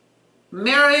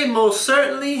 Mary most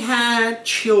certainly had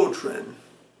children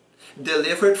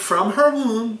delivered from her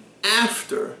womb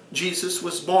after Jesus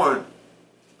was born.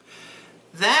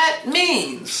 That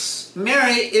means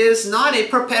Mary is not a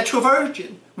perpetual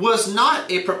virgin, was not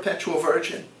a perpetual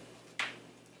virgin.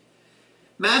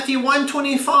 Matthew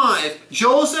 1:25,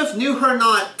 Joseph knew her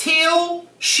not till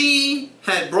she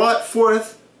had brought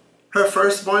forth her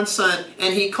firstborn son,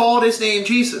 and he called his name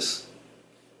Jesus.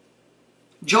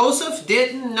 Joseph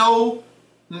didn't know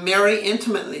Mary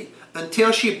intimately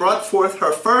until she brought forth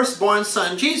her firstborn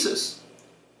son, Jesus.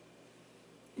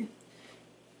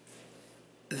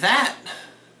 That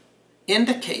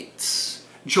indicates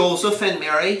Joseph and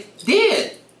Mary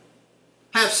did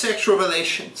have sexual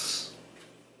relations.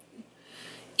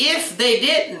 If they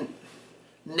didn't,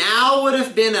 now would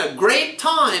have been a great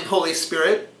time, Holy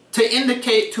Spirit, to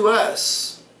indicate to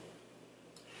us.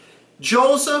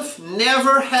 Joseph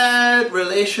never had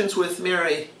relations with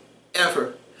Mary,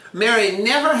 ever. Mary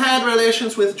never had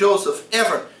relations with Joseph,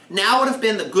 ever. Now would have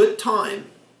been the good time,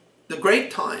 the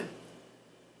great time,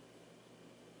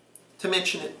 to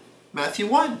mention it. Matthew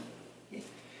 1.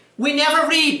 We never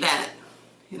read that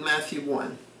in Matthew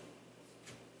 1.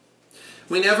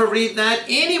 We never read that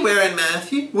anywhere in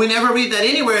Matthew. We never read that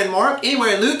anywhere in Mark,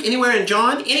 anywhere in Luke, anywhere in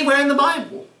John, anywhere in the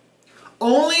Bible.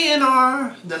 Only in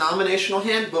our denominational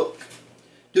handbook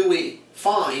do we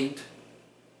find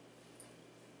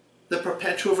the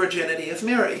perpetual virginity of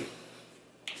Mary.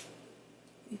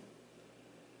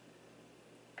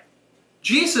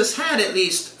 Jesus had at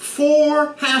least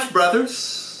 4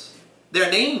 half-brothers.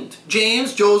 They're named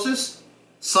James, Joseph,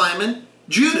 Simon,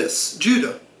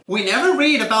 Judah. We never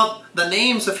read about the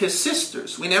names of his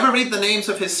sisters. We never read the names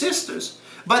of his sisters.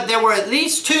 But there were at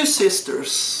least 2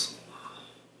 sisters.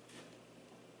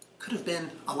 Could have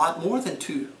been a lot more than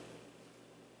 2.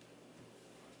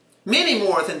 Many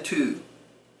more than 2.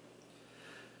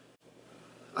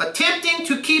 Attempting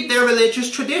to keep their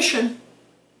religious tradition.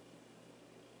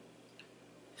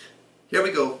 Here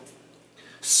we go.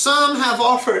 Some have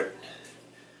offered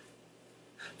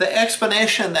the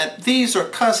explanation that these are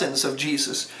cousins of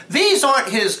Jesus. These aren't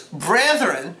his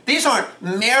brethren. These aren't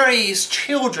Mary's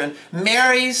children.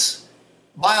 Mary's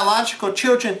biological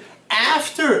children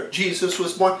after Jesus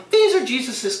was born. These are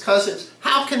Jesus' cousins.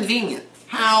 How convenient.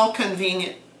 How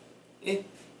convenient.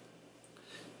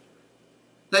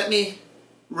 Let me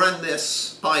run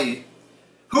this by you.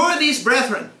 Who are these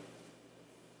brethren?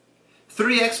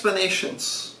 3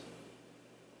 explanations.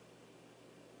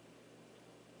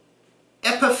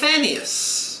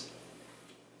 Epiphanius,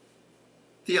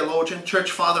 theologian, church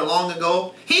father long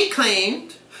ago, he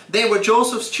claimed they were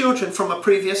Joseph's children from a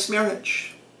previous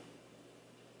marriage.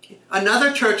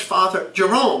 Another church father,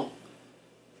 Jerome,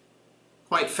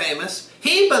 quite famous,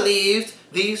 he believed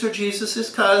these are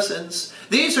Jesus' cousins.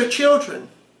 These are children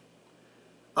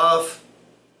of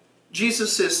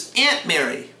Jesus' Aunt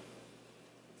Mary.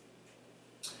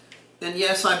 And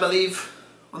yes, I believe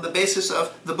on the basis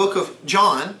of the book of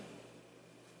John,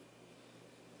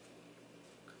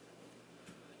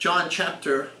 John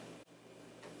chapter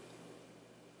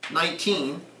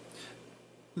 19,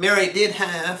 Mary did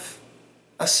have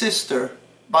a sister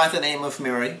by the name of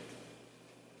Mary.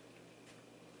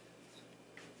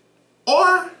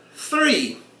 Or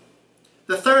 3,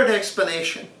 the third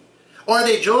explanation. Are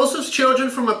they Joseph's children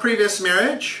from a previous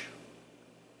marriage?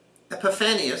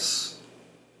 Epiphanius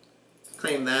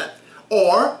claimed that.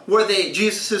 Or were they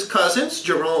Jesus' cousins?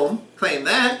 Jerome claimed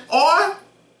that. Or,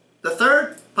 the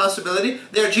third possibility,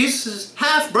 they're Jesus'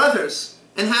 half-brothers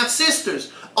and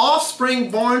half-sisters, offspring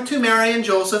born to Mary and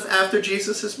Joseph after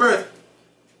Jesus' birth.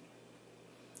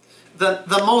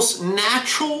 The most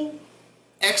natural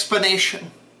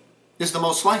explanation is the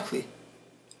most likely.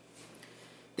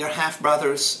 They're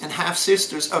half-brothers and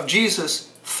half-sisters of Jesus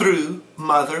through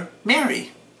Mother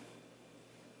Mary.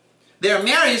 They're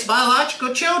Mary's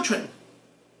biological children.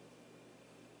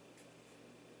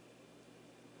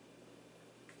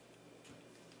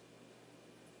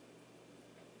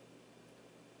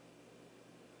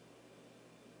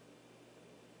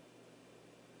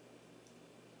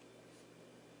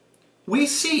 We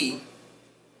see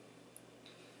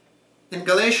in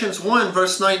Galatians 1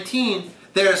 verse 19,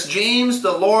 there's James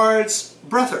the Lord's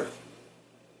brother.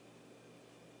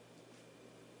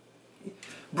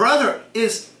 Brother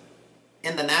is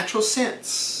in the natural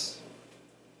sense.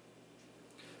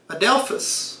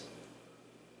 Adelphus,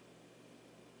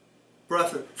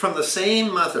 brother, from the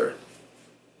same mother.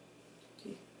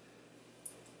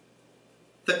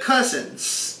 The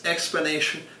cousins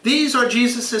explanation. These are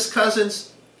Jesus' cousins.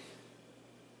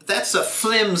 That's a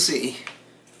flimsy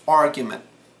argument.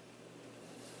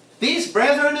 These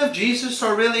brethren of Jesus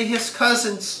are really his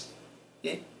cousins.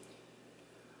 Okay?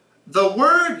 The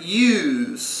word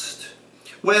used,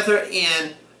 whether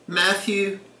in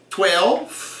Matthew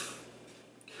 12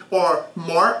 or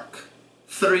Mark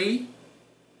 3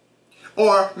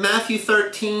 or Matthew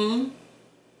 13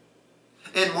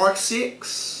 and Mark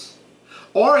 6,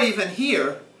 or even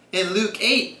here in Luke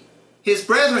 8, his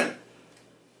brethren,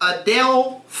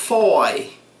 adelphoi,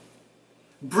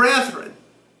 brethren,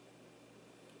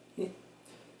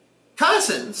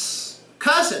 cousins.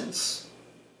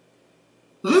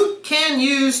 Luke can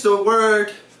use the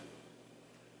word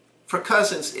for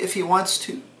cousins if he wants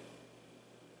to.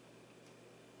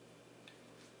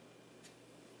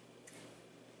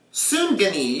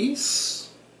 Sunganese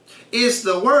is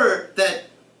the word that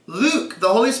Luke, the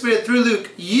Holy Spirit through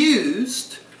Luke,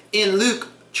 used in Luke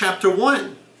chapter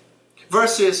 1,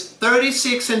 verses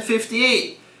 36 and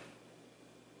 58.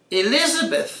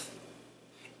 Elizabeth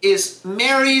is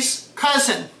Mary's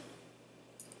cousin.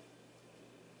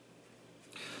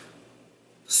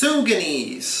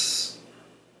 Sunganese.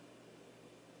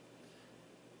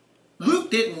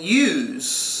 Luke didn't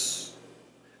use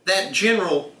that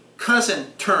general cousin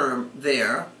term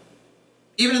there,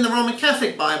 even in the Roman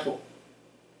Catholic Bible.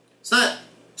 It's not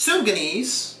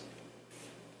Sunganese.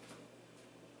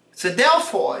 It's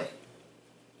adelphoi.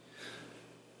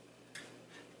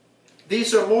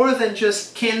 These are more than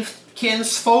just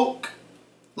kinsfolk,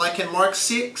 like in Mark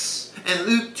 6 and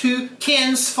Luke 2,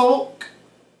 kinsfolk.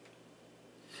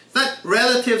 It's not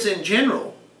relatives in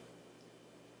general.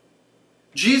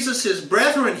 Jesus'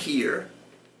 brethren here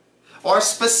are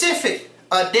specific,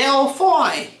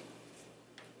 adelphoi.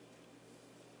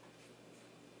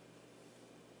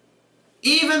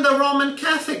 Even the Roman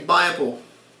Catholic Bible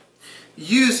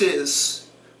uses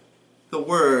the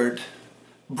word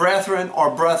brethren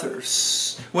or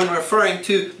brothers when referring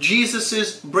to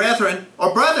Jesus' brethren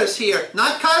or brothers here,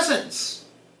 not cousins.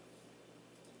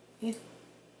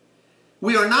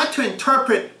 We are not to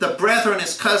interpret the brethren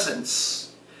as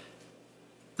cousins.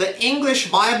 The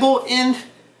English Bible, in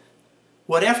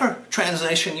whatever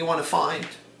translation you want to find,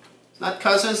 it's not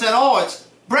cousins at all, it's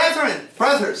brethren,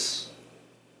 brothers.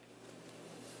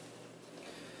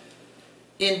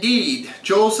 Indeed,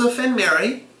 Joseph and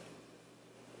Mary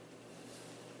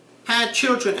had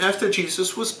children after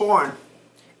Jesus was born.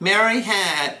 Mary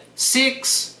had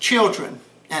 6 children,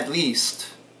 at least,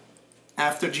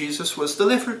 after Jesus was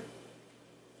delivered.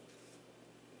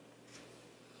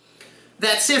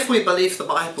 That's if we believe the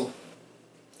Bible.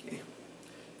 Okay.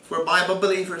 If we're Bible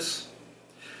believers.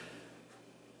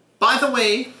 By the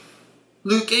way,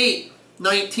 Luke 8,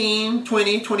 19,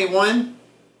 20, 21.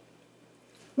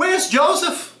 Where's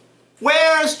Joseph?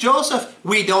 Where's Joseph?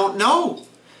 We don't know.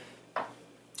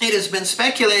 It has been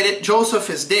speculated Joseph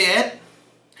is dead.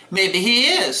 Maybe he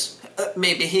is.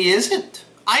 Maybe he isn't.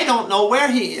 I don't know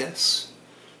where he is.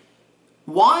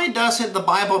 Why doesn't the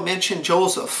Bible mention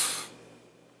Joseph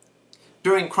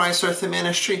during Christ's earthly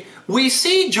ministry? We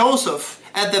see Joseph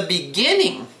at the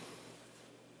beginning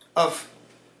of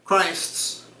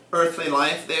Christ's earthly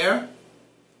life there.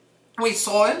 We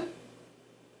saw him.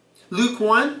 Luke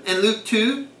 1 and Luke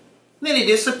 2. Then he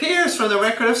disappears from the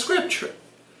record of Scripture.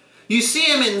 You see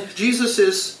him in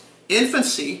Jesus'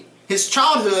 infancy, his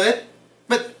childhood,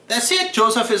 but that's it.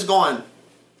 Joseph is gone.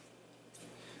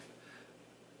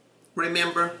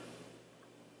 Remember,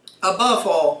 above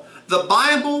all, the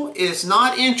Bible is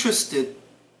not interested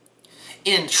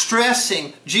in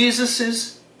stressing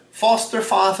Jesus' foster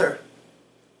father,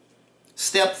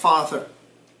 stepfather.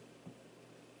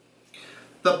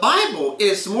 The Bible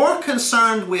is more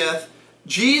concerned with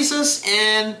Jesus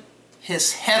and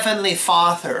his heavenly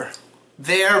Father,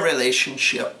 their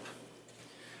relationship.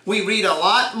 We read a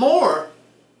lot more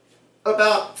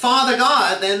about Father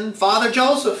God than Father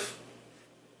Joseph.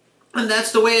 And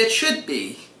that's the way it should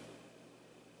be.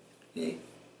 Okay.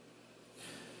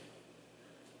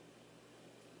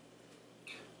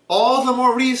 All the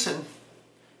more reason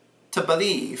to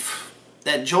believe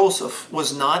that Joseph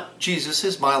was not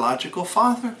Jesus' biological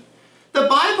father. The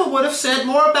Bible would have said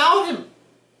more about him.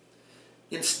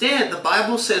 Instead, the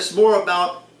Bible says more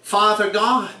about Father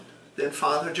God than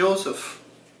Father Joseph.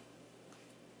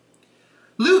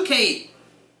 Luke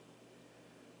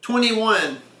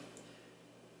 8:21.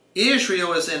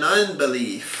 Israel is in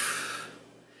unbelief.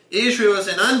 Israel is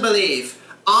in unbelief.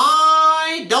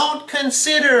 I don't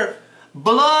consider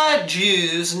blood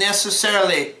Jews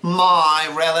necessarily my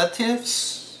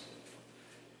relatives.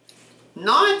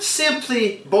 Not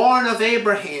simply born of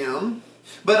Abraham,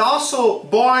 but also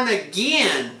born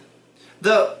again.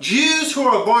 The Jews who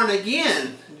are born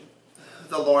again,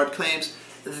 the Lord claims,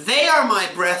 they are my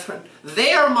brethren.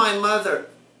 They are my mother.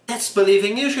 That's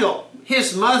believing Israel.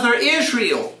 His mother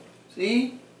Israel.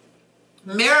 See?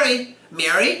 Mary,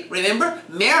 remember?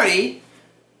 Mary,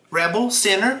 rebel,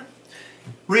 sinner,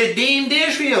 redeemed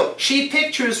Israel. She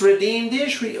pictures redeemed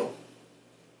Israel.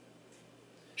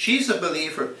 She's a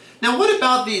believer. Now what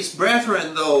about these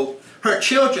brethren though? Her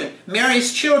children,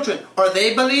 Mary's children, are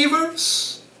they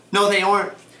believers? No, they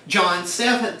aren't. John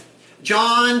 7.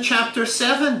 John chapter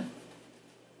 7.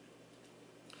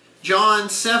 John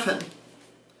 7.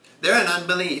 They're in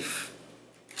unbelief.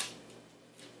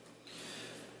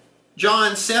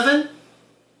 John 7,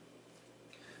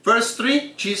 verse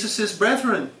 3, Jesus'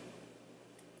 brethren.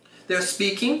 They're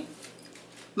speaking.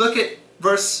 Look at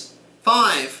verse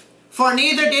 5. For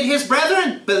neither did his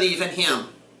brethren believe in him.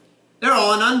 They're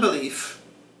all in unbelief.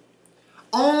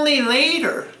 Only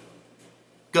later,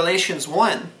 Galatians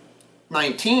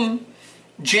 1:19,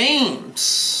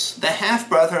 James, the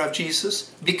half-brother of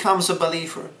Jesus, becomes a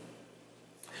believer.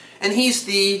 And he's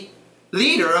the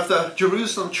leader of the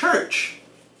Jerusalem church.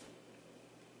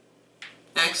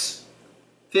 Acts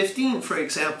 15, for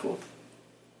example.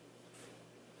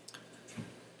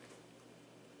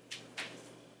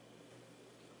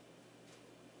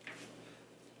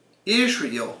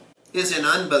 Israel is in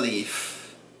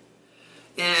unbelief.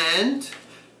 And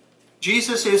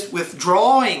Jesus is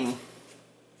withdrawing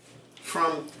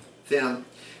from them.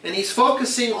 And he's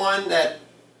focusing on that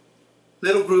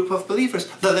little group of believers,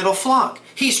 the little flock.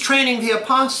 He's training the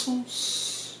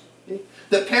apostles.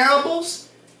 The parables,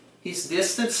 he's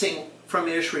distancing from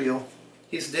Israel.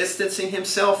 He's distancing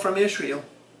himself from Israel.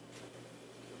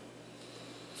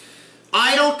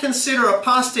 I don't consider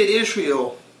apostate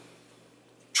Israel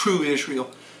true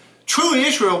Israel. True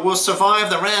Israel will survive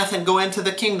the wrath and go into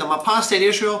the kingdom. Apostate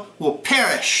Israel will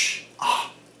perish.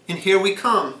 Oh, and here we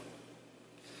come.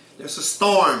 There's a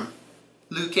storm.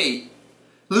 Luke 8.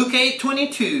 Luke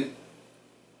 8:22.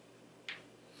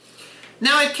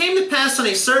 Now it came to pass on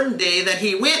a certain day that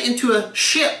he went into a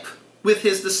ship with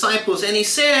his disciples, and he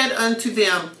said unto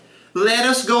them, let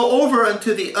us go over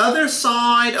unto the other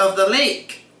side of the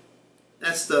lake.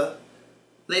 That's the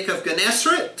lake of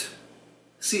Gennesaret,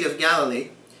 Sea of Galilee.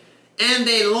 And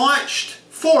they launched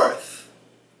forth.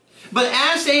 But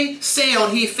as they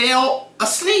sailed, he fell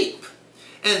asleep.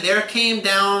 And there came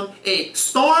down a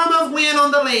storm of wind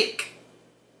on the lake.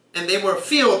 And they were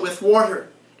filled with water.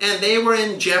 And they were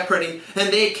in jeopardy.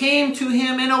 And they came to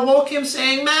him and awoke him,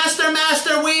 saying, Master,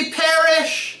 Master, we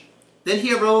perish. Then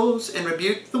he arose and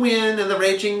rebuked the wind and the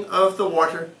raging of the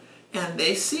water. And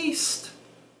they ceased.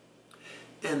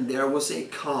 And there was a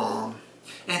calm.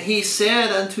 And he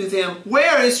said unto them,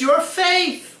 where is your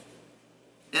faith?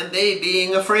 And they,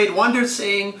 being afraid, wondered,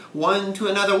 saying one to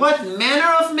another, what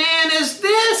manner of man is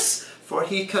this? For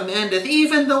he commandeth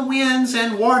even the winds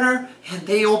and water, and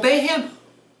they obey him.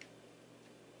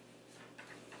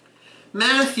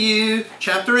 Matthew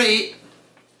chapter 8.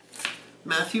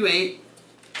 Matthew 8.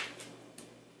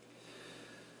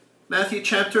 Matthew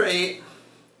chapter 8.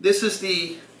 This is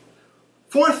the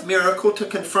fourth miracle to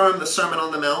confirm the Sermon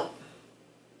on the Mount.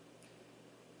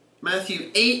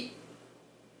 Matthew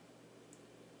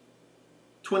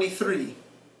 8:23.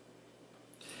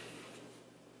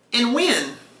 And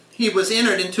when he was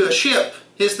entered into a ship,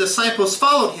 his disciples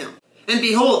followed him. And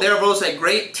behold, there arose a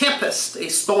great tempest, a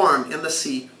storm in the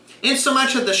sea,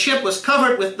 insomuch that the ship was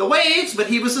covered with the waves, but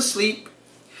he was asleep.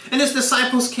 And his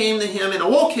disciples came to him and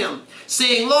awoke him,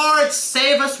 saying, Lord,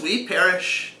 save us, we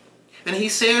perish. And he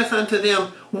saith unto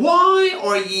them, Why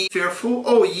are ye fearful,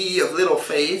 O ye of little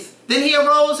faith? Then he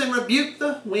arose and rebuked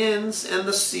the winds and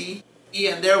the sea,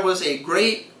 and there was a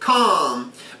great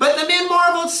calm. But the men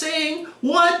marveled, saying,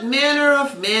 What manner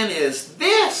of man is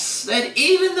this, that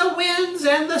even the winds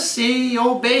and the sea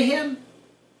obey him?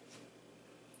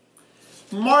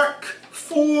 Mark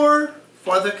 4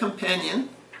 for the companion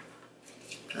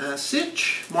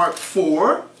passage. Mark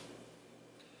 4,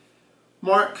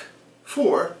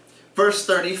 verse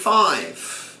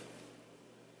 35.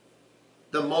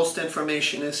 The most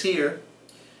information is here.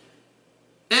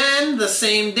 And the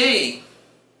same day,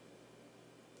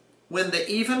 when the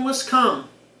even was come,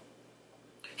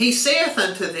 he saith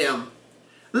unto them,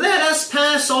 Let us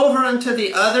pass over unto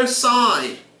the other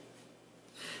side.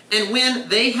 And when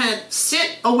they had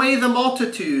sent away the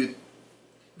multitude,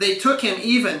 they took him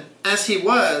even as he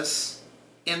was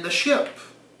in the ship.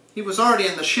 He was already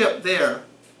in the ship there.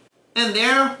 And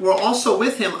there were also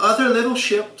with him other little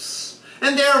ships.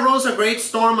 And there arose a great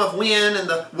storm of wind, and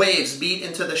the waves beat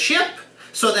into the ship,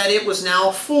 so that it was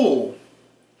now full.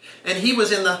 And he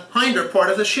was in the hinder part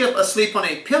of the ship, asleep on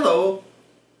a pillow,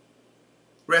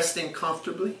 resting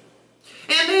comfortably.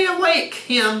 And they awake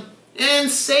him,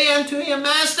 and say unto him,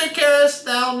 Master, carest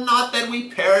thou not that we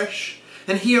perish?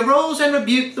 And he arose and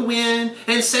rebuked the wind,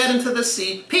 and said unto the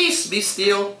sea, Peace, be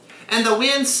still. And the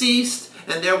wind ceased,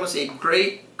 and there was a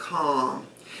great calm.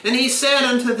 And he said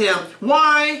unto them,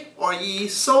 Why are ye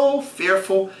so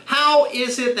fearful? How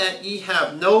is it that ye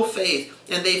have no faith?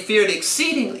 And they feared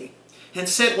exceedingly, and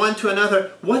said one to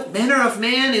another, What manner of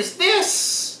man is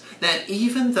this, that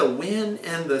even the wind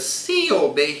and the sea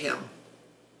obey him?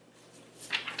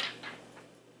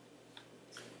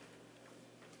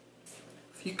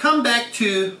 If you come back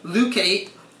to Luke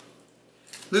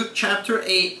chapter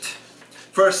 8,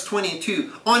 verse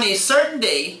 22. On a certain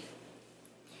day,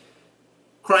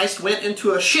 Christ went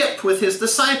into a ship with his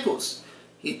disciples.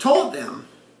 He told them,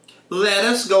 Let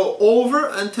us go over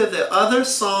unto the other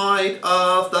side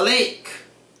of the lake.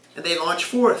 And they launched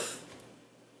forth.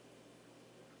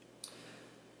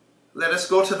 Let us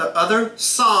go to the other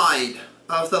side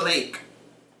of the lake.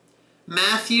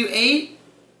 Matthew 8,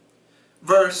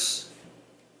 verse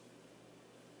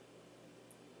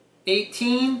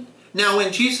 18. Now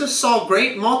when Jesus saw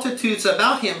great multitudes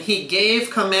about him, he gave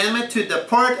commandment to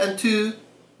depart unto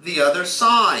the other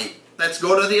side. Let's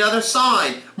go to the other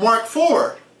side. Mark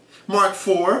 4,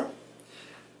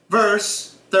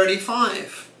 verse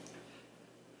 35.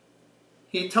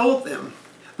 He told them,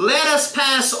 Let us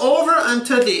pass over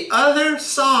unto the other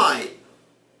side.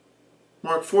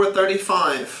 Mark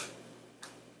 4:35.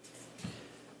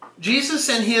 Jesus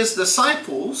and his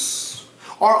disciples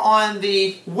are on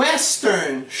the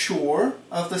western shore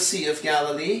of the Sea of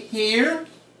Galilee. Here, it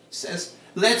says,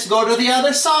 let's go to the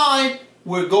other side.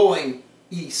 We're going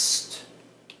east.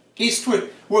 Eastward.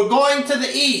 We're going to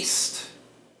the east.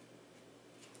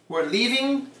 We're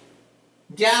leaving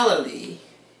Galilee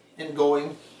and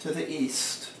going to the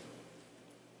east.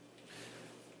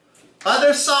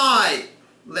 Other side.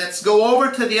 Let's go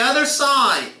over to the other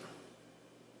side.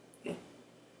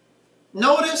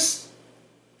 Notice,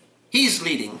 he's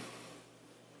leading.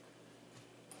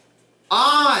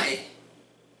 I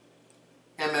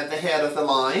am at the head of the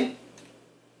line.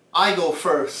 I go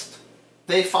first.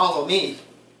 They follow me.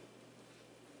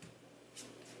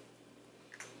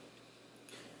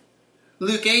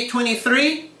 Luke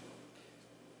 8:23.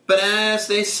 But as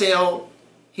they sailed,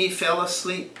 he fell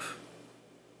asleep.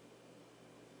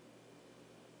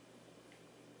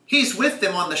 He's with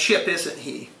them on the ship, isn't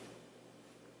he?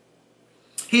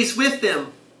 He's with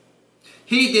them.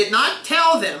 He did not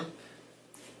tell them.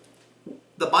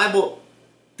 The Bible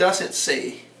doesn't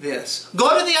say this.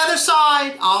 Go to the other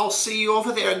side. I'll see you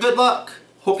over there. Good luck.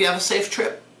 Hope you have a safe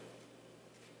trip.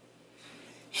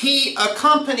 He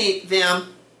accompanied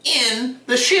them in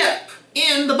the ship,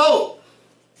 in the boat.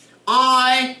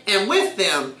 I am with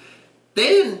them. They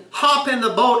didn't hop in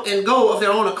the boat and go of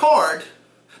their own accord,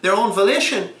 their own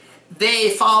volition. They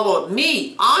followed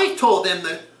me. I told them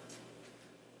to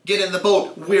get in the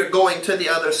boat. We're going to the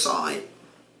other side.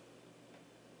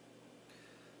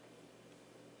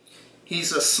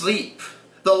 He's asleep.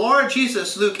 The Lord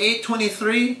Jesus, Luke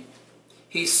 8:23,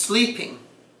 he's sleeping.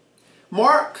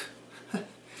 Mark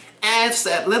adds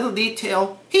that little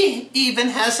detail. He even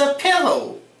has a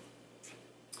pillow.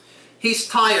 He's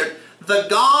tired. The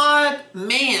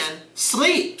God-man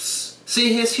sleeps.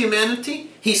 See his humanity?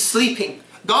 He's sleeping.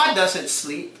 God doesn't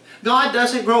sleep. God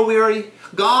doesn't grow weary.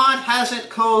 God hasn't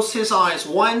closed his eyes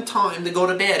one time to go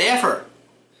to bed, ever.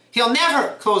 He'll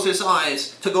never close his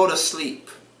eyes to go to sleep.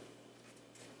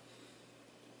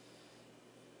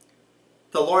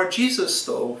 The Lord Jesus,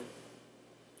 though,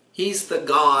 he's the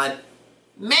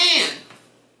God-man.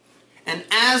 And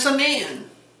as a man,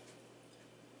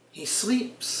 he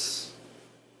sleeps.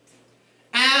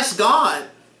 As God,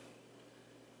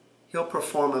 he'll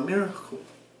perform a miracle.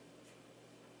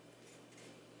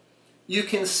 You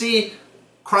can see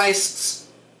Christ's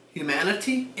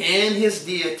humanity and his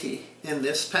deity in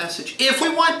this passage. If we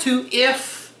want to,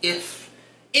 if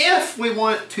we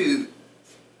want to.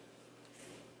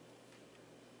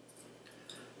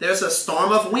 There's a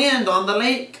storm of wind on the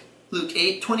lake. Luke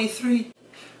 8:23.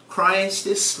 Christ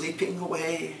is sleeping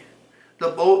away. The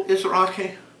boat is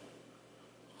rocking.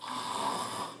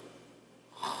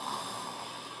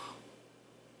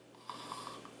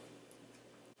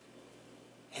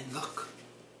 And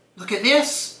look at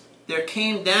this. There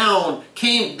came down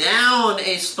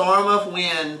a storm of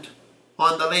wind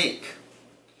on the lake.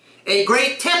 A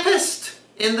great tempest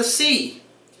in the sea.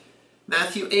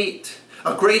 Matthew 8.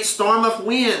 A great storm of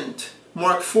wind.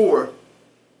 Mark 4.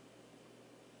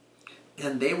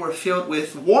 And they were filled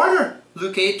with water.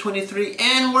 Luke 8:23.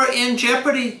 And were in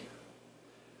jeopardy.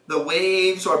 The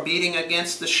waves are beating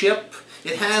against the ship.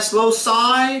 It has low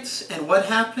sides. And what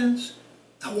happens?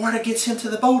 The water gets into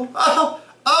the boat.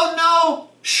 Oh no!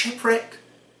 Shipwreck.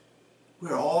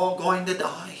 We're all going to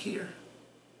die here.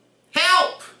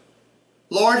 Help!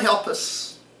 Lord, help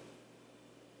us.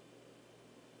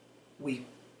 We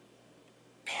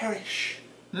perish.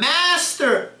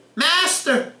 Master!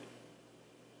 Master!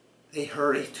 They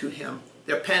hurry to him.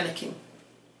 They're panicking.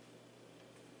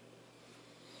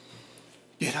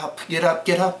 Get up, get up,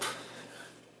 get up.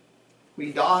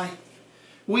 We die.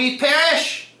 We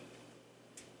perish.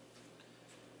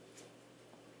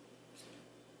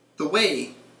 The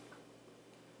way,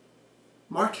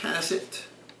 Mark has it.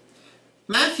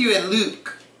 Matthew and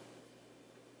Luke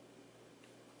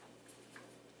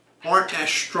aren't as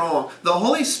strong. The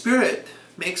Holy Spirit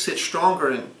makes it stronger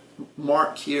in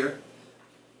Mark here.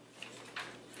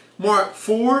 Mark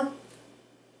 4,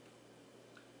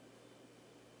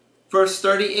 verse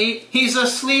 38. He's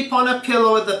asleep on a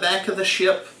pillow at the back of the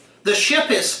ship. The ship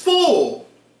is full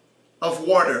of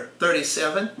water.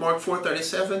 37, Mark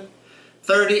 4:37.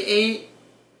 38.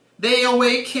 They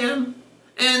awake him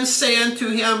and say unto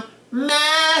him,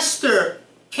 Master,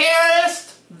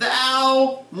 carest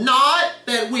thou not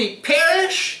that we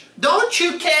perish? Don't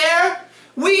you care?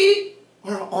 We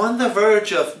are on the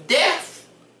verge of death,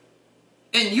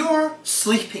 and you're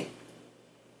sleeping.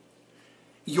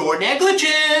 You're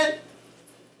negligent.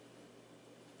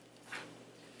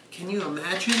 Can you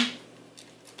imagine?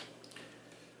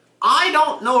 I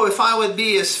don't know if I would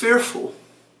be as fearful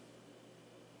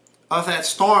of that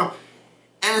storm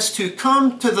as to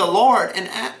come to the Lord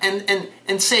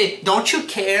and say, don't you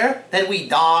care that we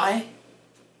die?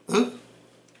 Ooh.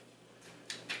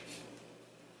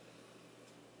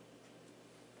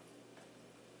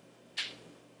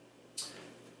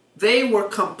 They were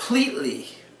completely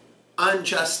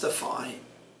unjustified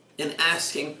in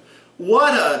asking,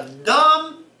 what a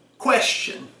dumb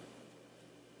question.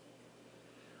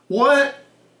 What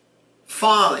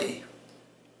folly,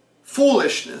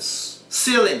 foolishness,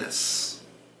 silliness.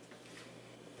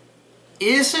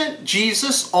 Isn't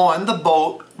Jesus on the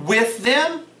boat with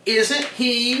them? Isn't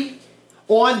he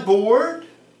on board?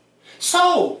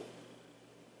 So,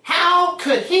 how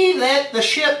could he let the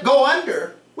ship go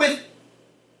under with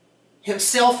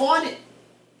himself on it?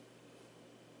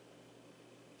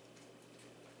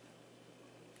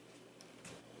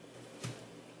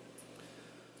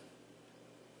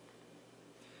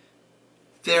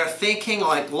 They're thinking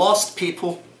like lost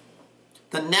people.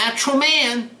 The natural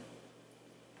man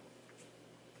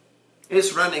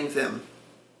is running them.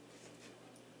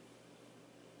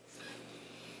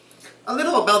 A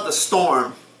little about the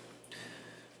storm.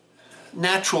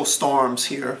 Natural storms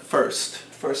here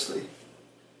firstly.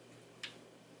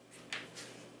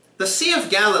 The Sea of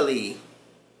Galilee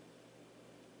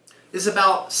is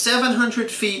about 700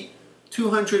 feet,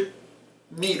 200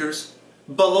 meters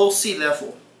below sea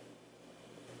level.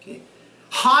 Okay.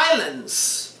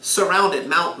 Highlands surround it,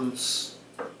 mountains.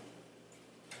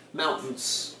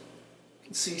 Mountains. You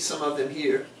can see some of them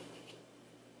here.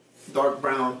 Dark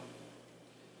brown.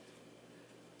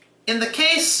 In the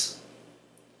case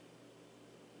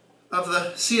of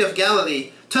the Sea of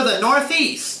Galilee, to the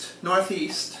northeast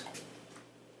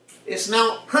is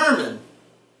Mount Hermon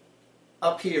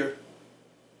up here.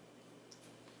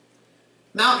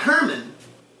 Mount Hermon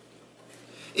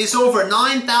is over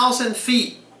 9,000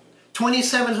 feet,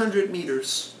 2,700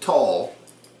 meters tall.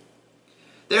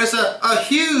 There's a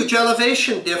huge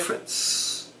elevation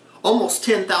difference, almost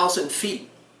 10,000 feet.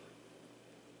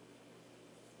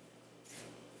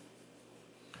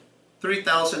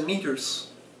 3,000 meters.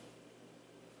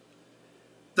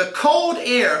 The cold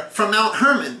air from Mount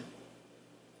Hermon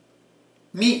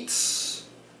meets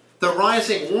the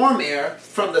rising warm air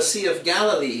from the Sea of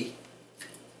Galilee.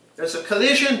 There's a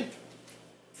collision.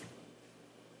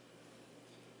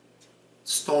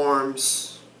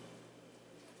 Storms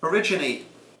originate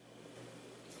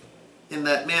in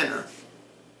that manner.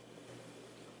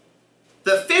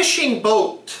 The fishing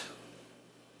boat,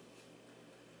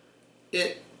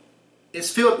 it is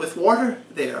filled with water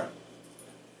there.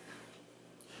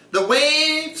 The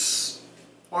waves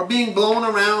are being blown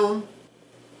around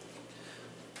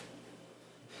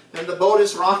and the boat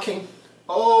is rocking.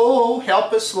 Oh,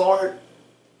 help us, Lord.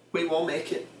 We won't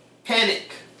make it.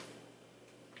 Panic.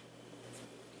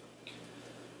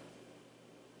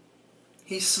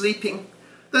 He's sleeping.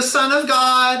 The Son of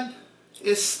God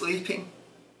is sleeping.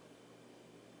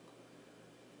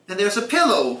 And there's a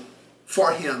pillow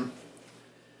for him.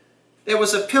 There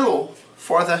was a pillow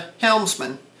for the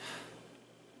helmsman,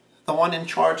 the one in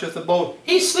charge of the boat.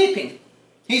 He's sleeping.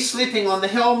 He's sleeping on the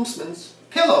helmsman's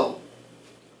pillow.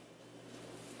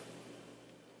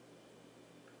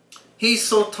 He's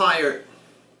so tired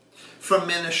from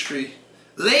ministry,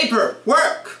 labor,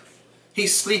 work.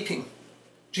 He's sleeping.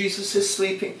 Jesus is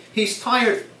sleeping. He's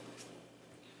tired.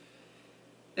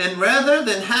 And rather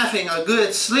than having a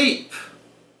good sleep,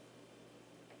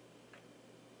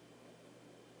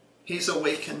 he's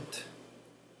awakened.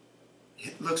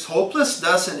 It looks hopeless,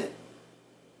 doesn't it?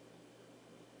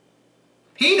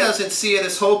 He doesn't see it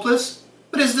as hopeless,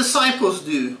 but his disciples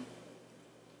do.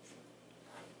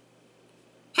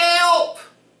 Help!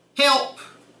 Help!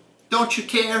 Don't you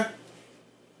care?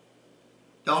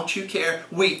 Don't you care?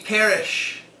 We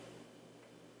perish.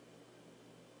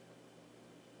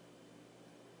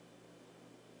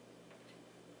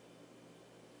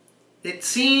 It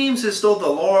seems as though the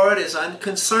Lord is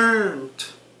unconcerned.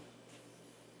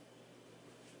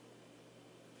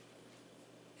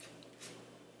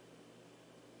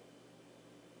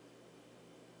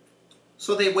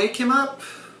 So they wake him up.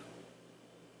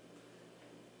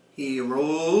 He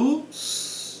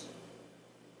arose.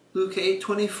 Luke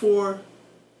 8:24.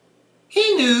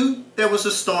 He knew there was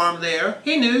a storm there.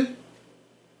 He knew.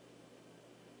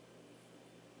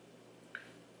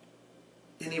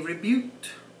 And he rebuked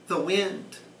the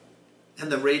wind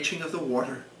and the raging of the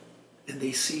water, and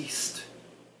they ceased.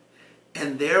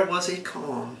 And there was a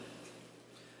calm.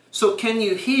 So can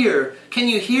you hear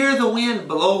the wind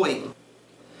blowing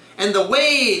and the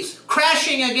waves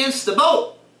crashing against the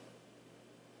boat?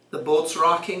 The boat's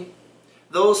rocking.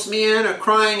 Those men are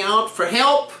crying out for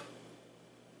help,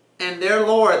 and their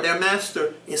Lord, their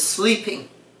Master, is sleeping.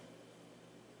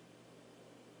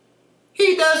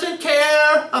 He doesn't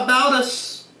care about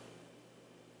us.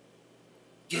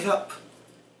 Get up.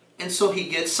 And so he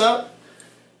gets up.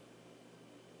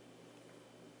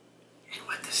 And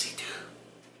what does he do?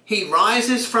 He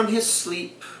rises from his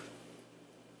sleep.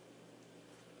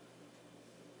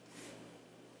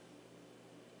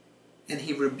 And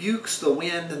he rebukes the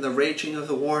wind and the raging of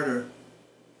the water.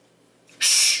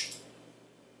 Shh!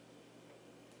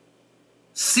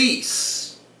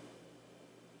 Cease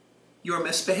your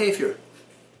misbehavior.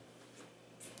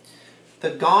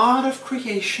 The God of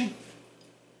creation,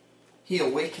 he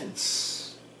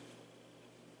awakens.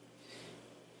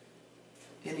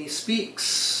 And he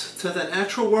speaks to the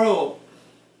natural world.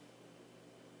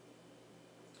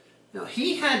 Now,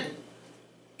 he had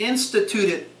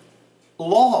instituted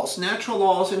laws, natural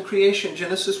laws in creation,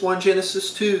 Genesis 1,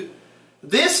 Genesis 2.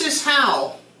 This is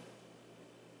how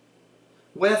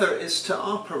weather is to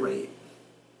operate.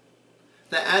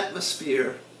 The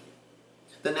atmosphere,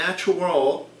 the natural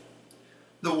world,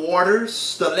 the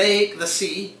waters, the lake, the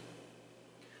sea,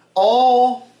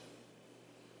 all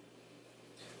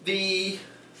the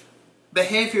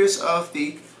behaviors of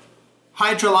the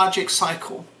hydrologic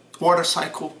cycle, water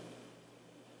cycle,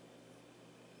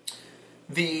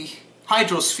 the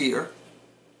hydrosphere,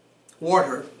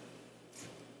 water,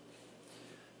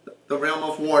 the realm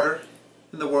of water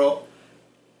in the world.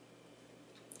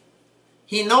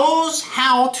 He knows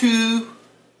how to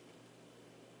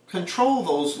control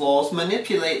those laws,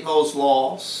 manipulate those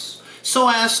laws, so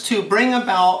as to bring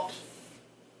about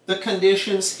the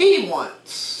conditions he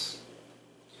wants.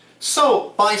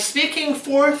 So, by speaking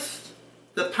forth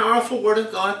the powerful word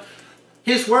of God,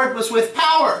 his word was with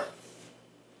power.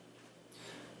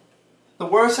 The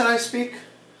words that I speak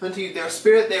unto you, they are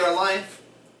spirit, they are life.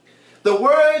 The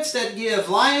words that give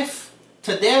life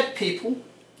to dead people,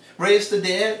 raise the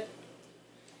dead,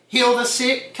 heal the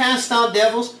sick, cast out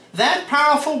devils. That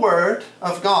powerful word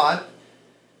of God,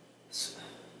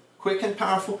 quick and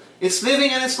powerful, it's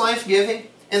living and it's life-giving.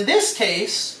 In this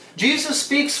case, Jesus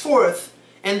speaks forth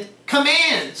and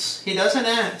commands. He doesn't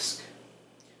ask.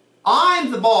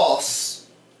 I'm the boss.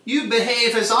 You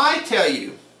behave as I tell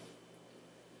you.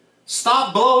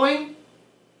 Stop blowing.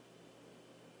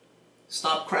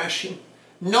 Stop crashing.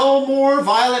 No more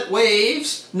violent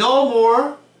waves. No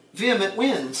more vehement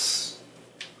winds.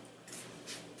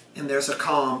 And there's a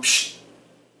calm. Psh,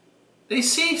 they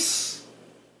cease.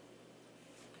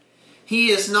 He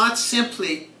is not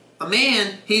simply a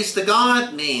man. He's the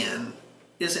God-man,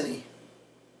 isn't he?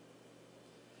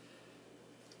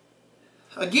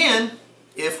 Again,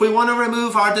 if we want to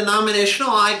remove our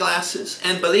denominational eyeglasses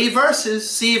and believe verses,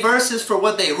 see verses for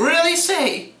what they really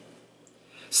say,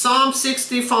 Psalm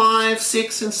 65,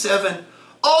 6 and 7,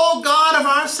 O God of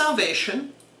our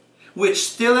salvation, which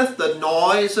stilleth the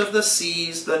noise of the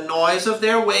seas, the noise of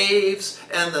their waves,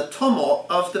 and the tumult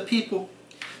of the people.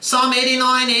 Psalm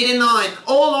 89, 8 and 9,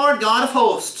 O Lord God of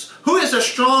hosts, who is a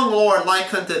strong Lord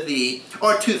like unto thee,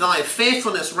 or to thy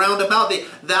faithfulness round about thee?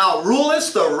 Thou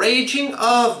rulest the raging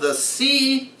of the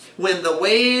sea, when the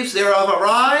waves thereof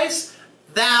arise,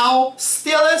 thou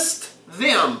stillest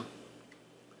them.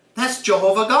 That's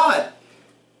Jehovah God.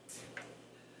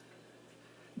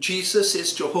 Jesus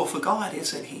is Jehovah God,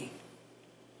 isn't he?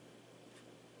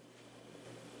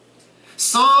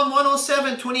 Psalm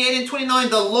 107, 28 and 29,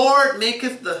 the Lord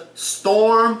maketh the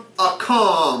storm a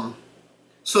calm,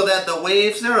 so that the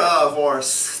waves thereof are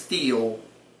still.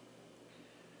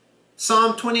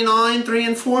 Psalm 29, 3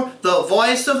 and 4, the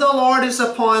voice of the Lord is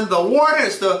upon the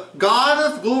waters, the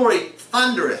God of glory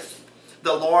thundereth.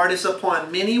 The Lord is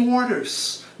upon many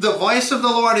waters. The voice of the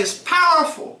Lord is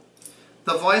powerful.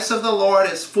 The voice of the Lord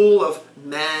is full of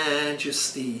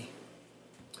majesty.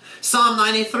 Psalm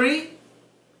 93,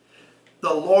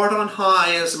 the Lord on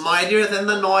high is mightier than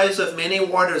the noise of many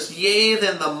waters, yea,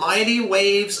 than the mighty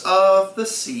waves of the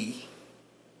sea.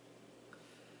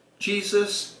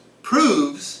 Jesus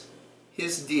proves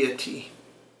his deity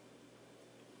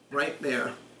right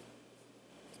there.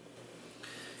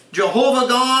 Jehovah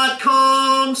God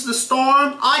calms the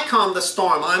storm. I calm the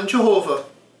storm. I'm Jehovah.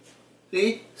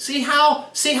 See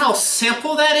how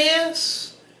simple that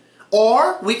is?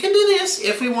 Or we can do this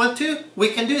if we want to. We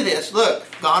can do this. Look,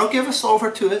 God will give us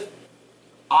over to it.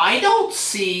 I don't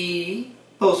see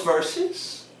those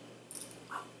verses.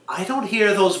 I don't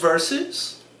hear those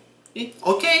verses.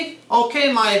 Okay,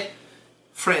 my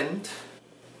friend.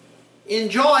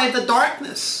 Enjoy the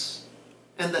darkness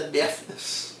and the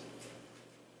deafness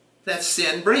that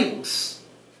sin brings.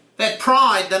 That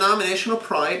pride, denominational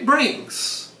pride,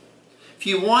 brings. If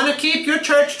you want to keep your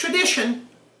church tradition,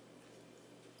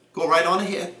 go right on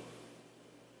ahead.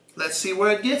 Let's see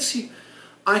where it gets you.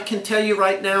 I can tell you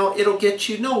right now, it'll get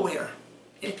you nowhere.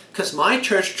 Because my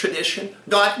church tradition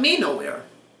got me nowhere.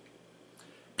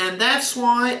 And that's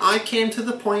why I came to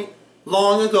the point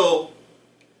long ago.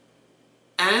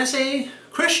 As a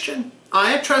Christian,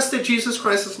 I had trusted Jesus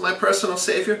Christ as my personal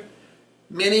Savior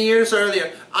many years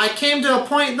earlier. I came to a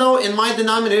point, though, in my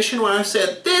denomination where I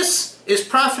said, this is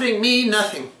profiting me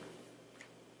nothing.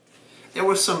 There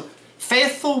were some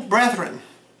faithful brethren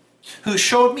who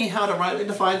showed me how to rightly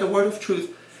divide the word of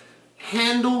truth,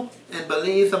 handle and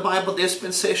believe the Bible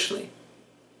dispensationally.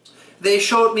 They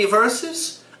showed me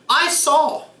verses. I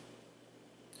saw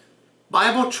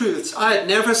Bible truths I had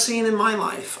never seen in my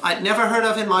life, I'd never heard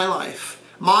of in my life.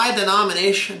 My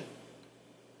denomination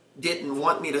didn't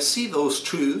want me to see those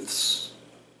truths.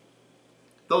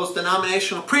 Those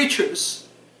denominational preachers,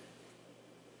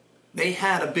 they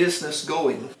had a business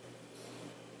going.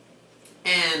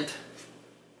 And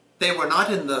they were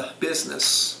not in the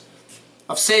business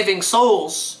of saving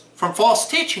souls from false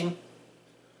teaching,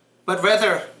 but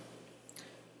rather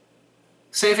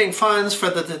saving funds for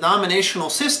the denominational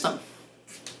system.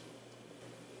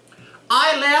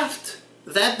 I left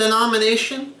that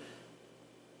denomination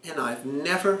and I've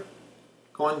never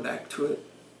gone back to it.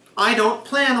 I don't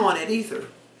plan on it either.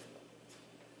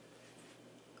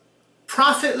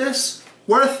 Profitless,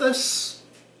 worthless,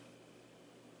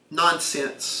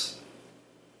 nonsense.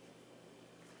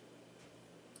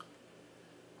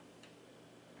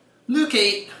 Luke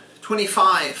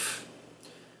 8:25.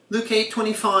 Luke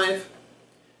 8:25.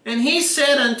 And he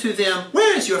said unto them,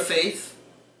 where is your faith?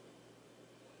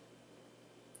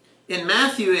 In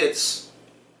Matthew it's,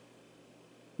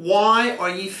 why are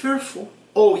ye fearful,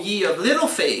 O ye of little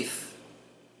faith?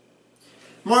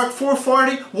 Mark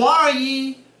 4:40, why are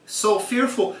ye so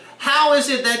fearful? How is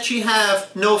it that ye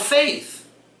have no faith?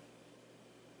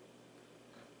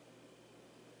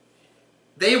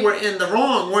 They were in the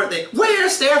wrong, weren't they?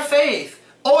 Where's their faith?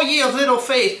 O ye of little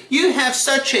faith, you have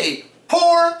such a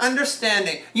poor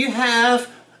understanding. You have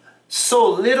so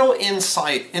little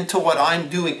insight into what I'm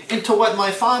doing, into what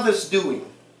my Father's doing.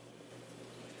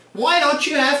 Why don't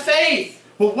you have faith?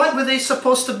 Well, what were they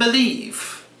supposed to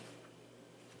believe?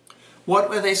 What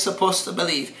were they supposed to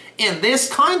believe? In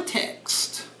this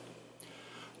context,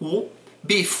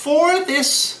 before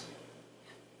this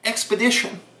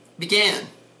expedition began,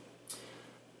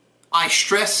 I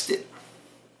stressed it.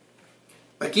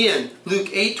 Again, Luke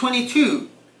 8:22.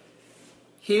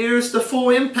 Here's the full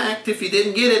impact if you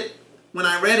didn't get it when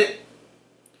I read it.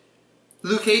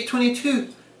 Luke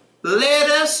 8:22. Let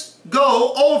us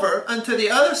go over unto the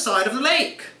other side of the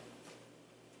lake.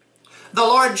 The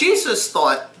Lord Jesus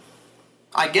thought,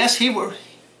 I guess he was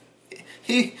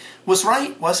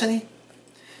right, wasn't he?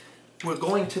 We're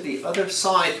going to the other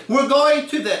side. We're going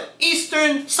to the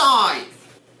eastern side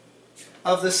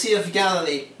of the Sea of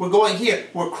Galilee. We're going here.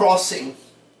 We're crossing.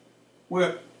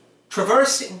 We're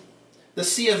traversing the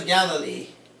Sea of Galilee.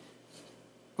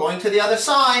 Going to the other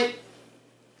side.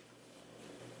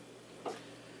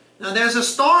 Now there's a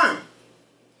storm.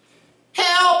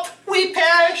 Help! We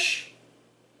perish!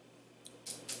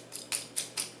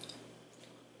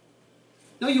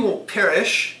 No, you won't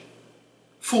perish.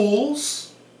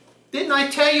 Fools. Didn't I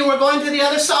tell you we're going to the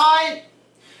other side?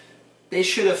 They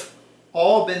should have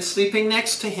all been sleeping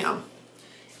next to him,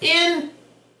 in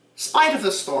spite of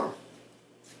the storm.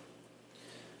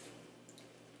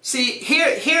 See,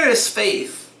 here is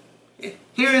faith.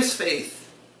 Here is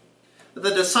faith.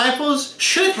 The disciples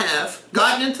should have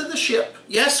gotten into the ship.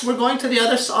 Yes, we're going to the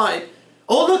other side.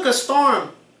 Oh, look, a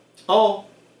storm. Oh,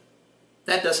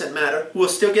 that doesn't matter. We'll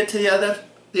still get to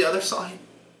the other side.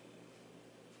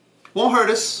 Won't hurt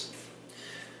us.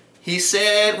 He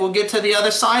said we'll get to the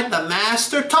other side. The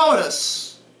Master told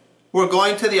us we're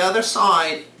going to the other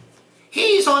side.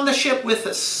 He's on the ship with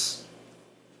us.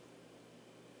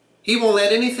 He won't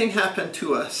let anything happen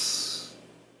to us.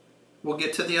 We'll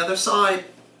get to the other side.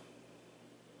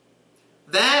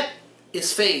 That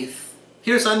is faith.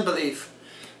 Here's unbelief.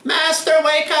 Master,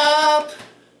 wake up!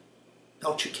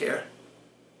 Don't you care?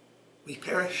 We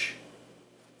perish.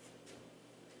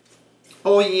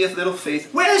 Oh, ye of little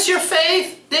faith. Where's your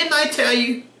faith? Didn't I tell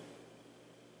you?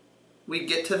 We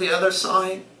get to the other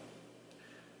side.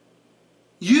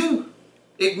 You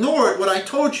ignored what I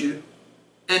told you,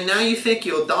 and now you think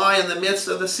you'll die in the midst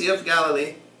of the Sea of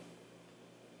Galilee.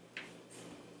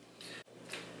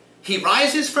 He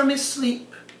rises from his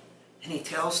sleep, and he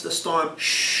tells the storm,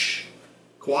 shh,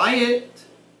 quiet,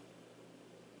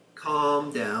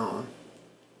 calm down.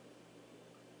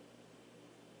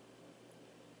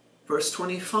 Verse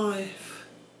 25,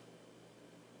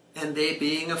 and they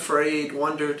being afraid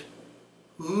wondered,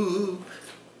 ooh,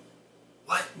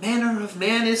 what manner of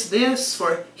man is this?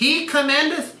 For he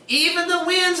commandeth even the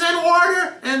winds and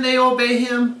water, and they obey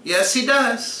him. Yes, he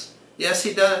does. Yes,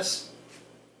 he does.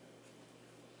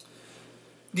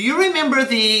 Do you remember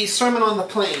the Sermon on the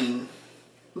Plain?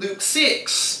 Luke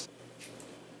 6.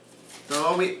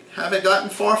 No, we haven't gotten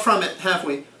far from it, have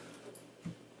we?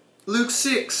 Luke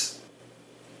 6.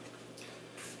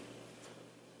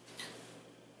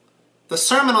 The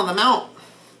Sermon on the Mount,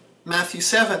 Matthew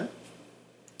 7,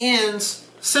 ends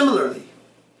similarly.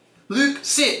 Luke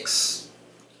 6,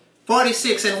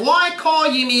 46. And why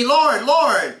call ye me Lord,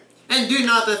 Lord, and do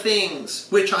not the things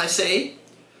which I say?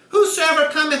 Whosoever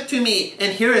cometh to me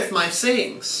and heareth my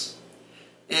sayings,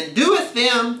 and doeth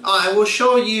them, I will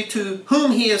show you to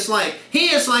whom he is like. He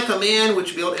is like a man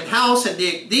which built an house and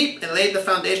digged deep and laid the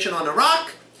foundation on a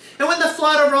rock. And when the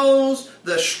flood arose,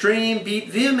 the stream beat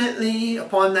vehemently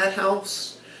upon that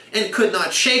house, and could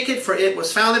not shake it, for it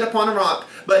was founded upon a rock.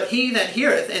 But he that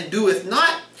heareth and doeth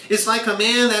not is like a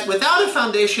man that without a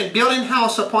foundation built an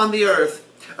house upon the earth,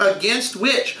 against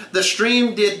which the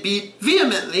stream did beat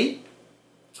violently,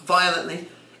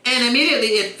 and immediately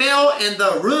it fell, and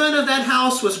the ruin of that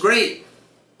house was great.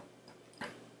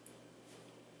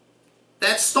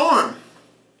 That storm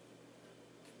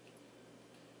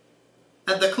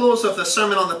at the close of the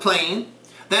Sermon on the Plain,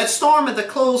 that storm at the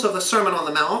close of the Sermon on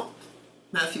the Mount,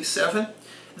 Matthew 7,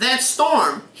 that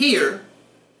storm here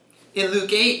in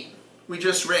Luke 8 we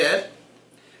just read,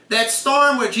 that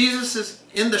storm where Jesus is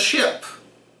in the ship,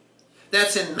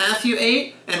 that's in Matthew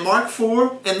 8 and Mark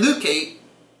 4 and Luke 8.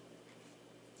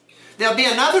 There'll be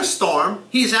another storm.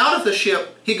 He's out of the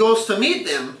ship. He goes to meet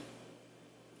them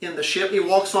in the ship. He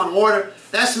walks on water.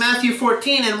 That's Matthew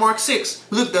 14 and Mark 6.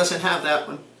 Luke doesn't have that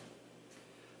one.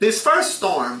 This first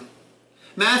storm,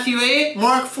 Matthew 8,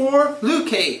 Mark 4,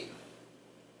 Luke 8.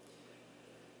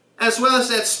 as well as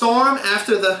that storm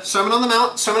after the Sermon on the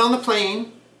Mount, Sermon on the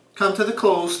Plain, come to the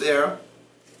close there,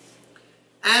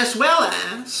 as well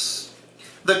as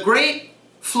the great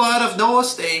flood of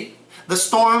Noah's day, the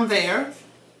storm there,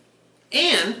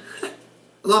 and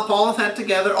lump all of that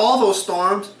together, all those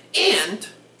storms, and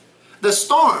the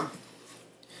storm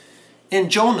in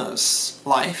Jonah's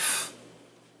life.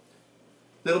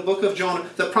 Little book of Jonah,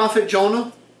 the prophet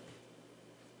Jonah,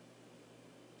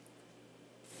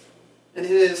 and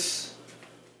his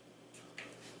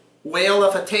whale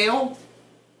of a tale.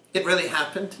 It really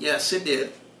happened. Yes, it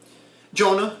did.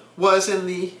 Jonah was in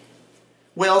the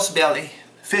whale's belly,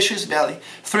 fish's belly,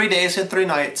 3 days and 3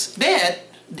 nights. Dead.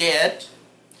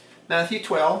 Matthew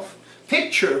 12.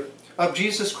 Picture of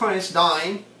Jesus Christ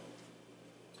dying,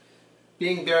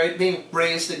 being buried, being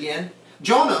raised again.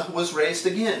 Jonah was raised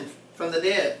again from the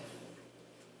dead.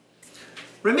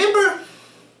 Remember,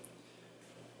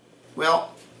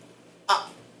 well,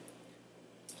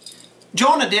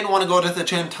 Jonah didn't want to go to the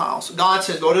Gentiles. God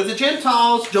said, go to the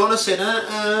Gentiles. Jonah said,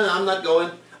 I'm not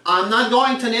going. I'm not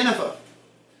going to Nineveh.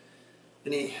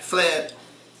 And he fled.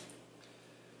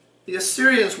 The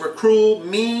Assyrians were cruel,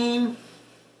 mean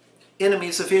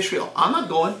enemies of Israel. I'm not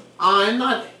going. I'm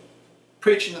not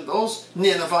preaching to those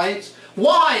Ninevites.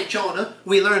 Why, Jonah?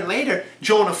 We learn later,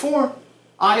 Jonah 4,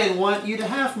 I didn't want you to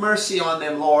have mercy on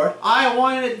them, Lord. I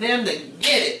wanted them to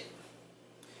get it.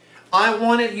 I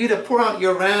wanted you to pour out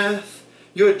your wrath,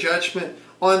 your judgment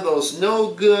on those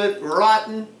no good,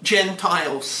 rotten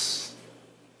Gentiles.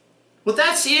 Well,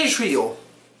 that's Israel.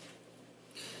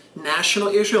 National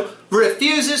Israel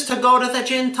refuses to go to the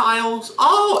Gentiles.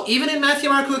 Oh, even in Matthew,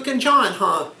 Mark, Luke, and John,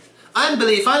 huh?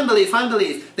 Unbelief, unbelief,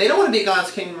 unbelief. They don't want to be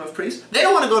God's kingdom of priests. They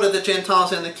don't want to go to the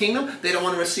Gentiles in the kingdom. They don't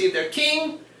want to receive their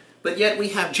king. But yet we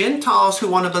have Gentiles who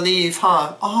want to believe,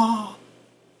 huh? Oh.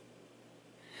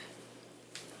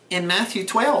 In Matthew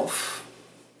 12,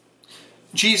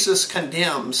 Jesus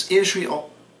condemns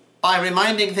Israel by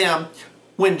reminding them,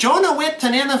 when Jonah went to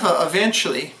Nineveh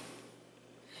eventually,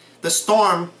 the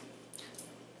storm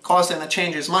caused him to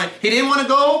change his mind. He didn't want to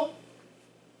go.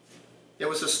 There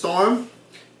was a storm.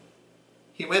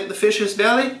 He went in the fish's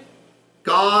belly.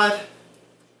 God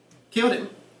killed him.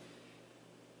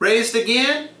 Raised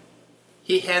again.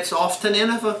 He heads off to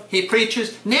Nineveh. He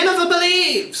preaches. Nineveh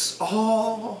believes.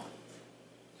 Oh.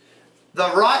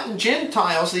 The rotten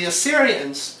Gentiles, the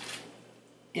Assyrians,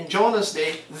 in Jonah's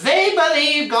day, they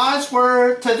believe God's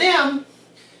word to them.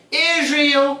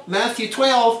 Israel, Matthew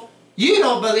 12, you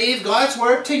don't believe God's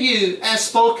word to you as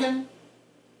spoken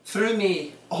through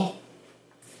me. Oh.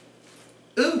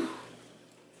 Ooh.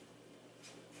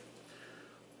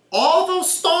 All those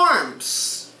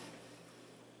storms.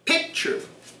 Picture.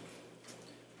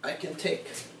 I can take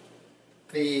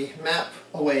the map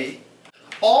away.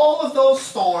 All of those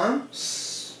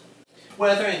storms,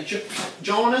 whether in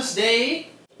Jonah's day,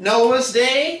 Noah's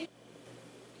day,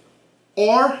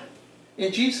 or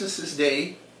in Jesus'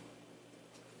 day,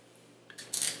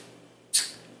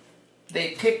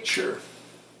 they picture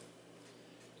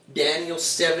Daniel's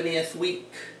 70th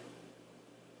week.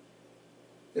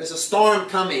 There's a storm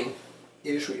coming,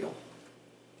 Israel.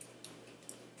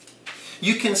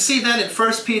 You can see that in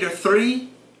 1 Peter 3,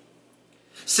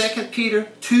 2 Peter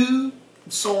 2,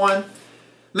 and so on.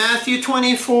 Matthew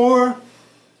 24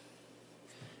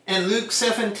 and Luke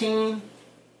 17.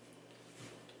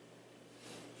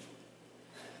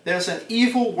 There's an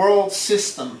evil world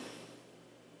system.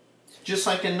 Just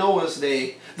like in Noah's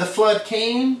day. The flood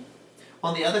came.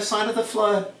 On the other side of the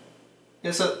flood,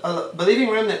 there's a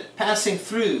believing remnant passing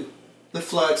through the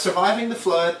flood, surviving the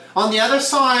flood. On the other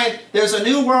side, there's a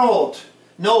new world.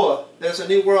 Noah, there's a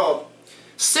new world.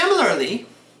 Similarly,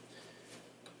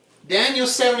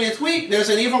 Daniel's 70th week, there's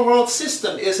an evil world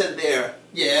system, isn't there?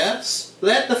 Yes.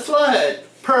 Let the flood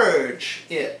purge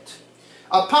it.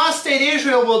 Apostate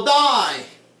Israel will die,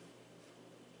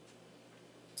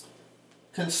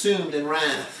 consumed in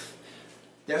wrath.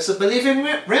 There's a believing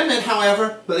remnant,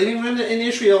 however, believing remnant in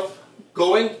Israel,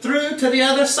 going through to the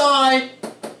other side.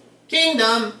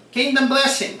 Kingdom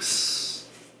blessings.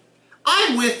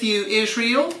 I'm with you,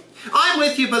 Israel. I'm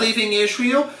with you, believing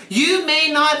Israel. You may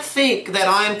not think that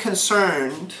I'm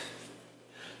concerned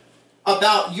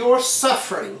about your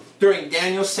suffering during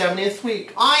Daniel's 70th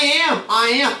week. I am.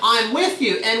 I'm with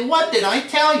you. And what did I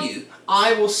tell you?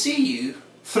 I will see you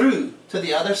through to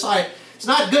the other side. It's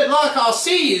not good luck, I'll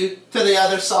see you to the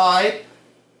other side.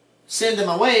 Send them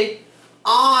away.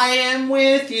 I am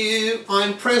with you.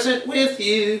 I'm present with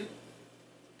you.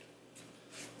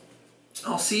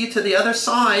 I'll see you to the other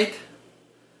side.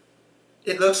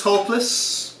 It looks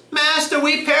hopeless. Master,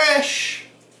 we perish.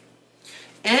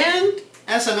 And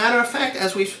as a matter of fact,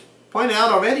 as we've pointed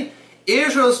out already,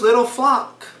 Israel's little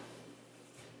flock.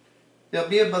 There'll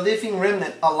be a believing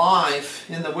remnant alive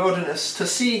in the wilderness to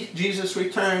see Jesus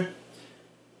return.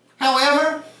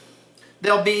 However,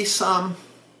 there'll be some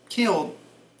killed.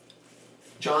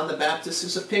 John the Baptist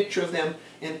is a picture of them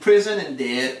in prison and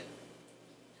dead.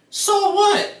 So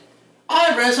what?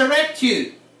 I resurrect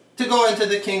you to go into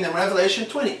the kingdom. Revelation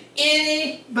 20.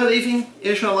 Any believing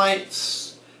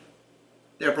Israelites,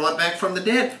 they're brought back from the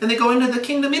dead and they go into the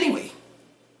kingdom anyway.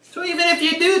 So even if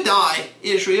you do die,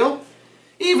 Israel,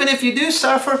 even if you do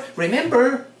suffer,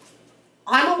 remember,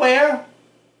 I'm aware.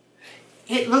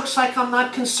 It looks like I'm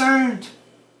not concerned.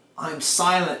 I'm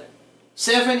silent.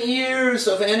 7 years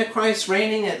of Antichrist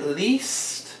reigning at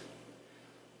least.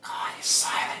 God is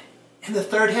silent. In the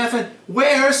third heaven,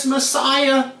 where's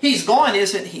Messiah? He's gone,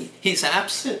 isn't he? He's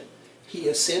absent. He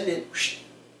ascended,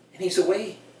 and he's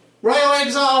away. Royal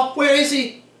exile, where is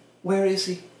he? Where is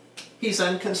he? He's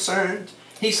unconcerned.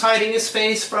 He's hiding his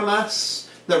face from us.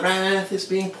 The wrath is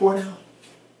being poured out.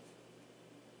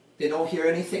 They don't hear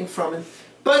anything from him.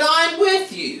 But I'm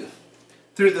with you.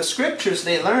 Through the scriptures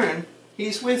they learn,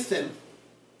 he's with them.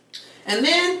 And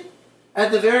then,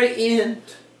 at the very end,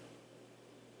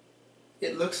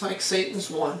 it looks like Satan's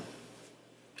won.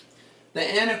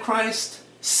 The Antichrist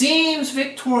seems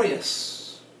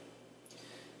victorious.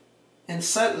 And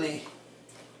suddenly,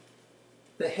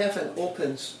 the heaven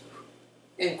opens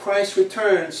and Christ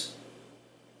returns.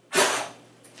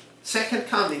 Second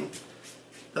coming,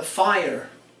 the fire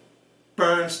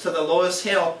burns to the lowest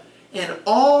hell, and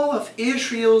all of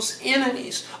Israel's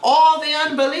enemies, all the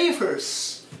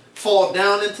unbelievers, fall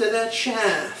down into that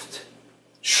shaft.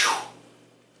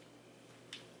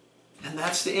 And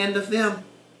that's the end of them.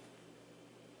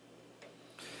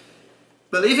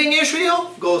 Believing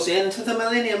Israel goes into the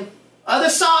millennium. Other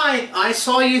side, I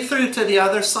saw you through to the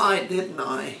other side, didn't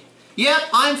I? Yep,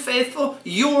 I'm faithful.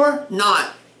 You're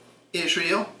not,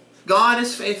 Israel. God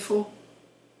is faithful.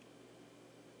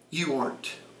 You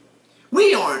aren't.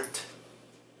 We aren't.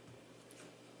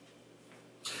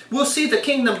 We'll see the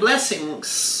kingdom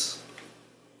blessings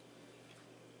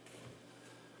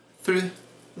through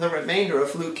the remainder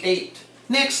of Luke 8.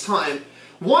 Next time,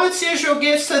 once Israel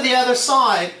gets to the other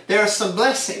side, there are some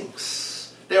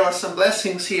blessings. There are some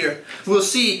blessings here. We'll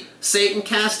see Satan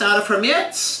cast out of her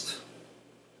midst.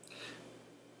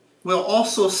 We'll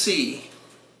also see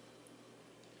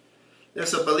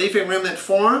there's a believing remnant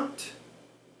formed.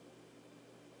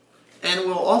 And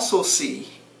we'll also see,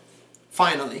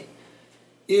 finally,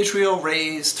 Israel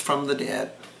raised from the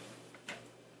dead.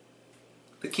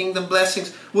 The kingdom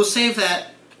blessings. We'll save that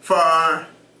for our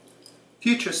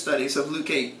future studies of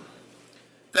Luke 8.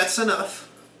 That's enough.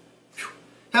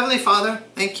 Heavenly Father,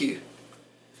 thank you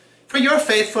for your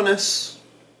faithfulness.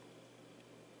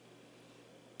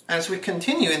 As we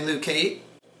continue in Luke 8,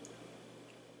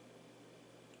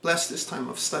 bless this time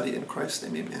of study in Christ's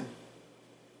name, amen.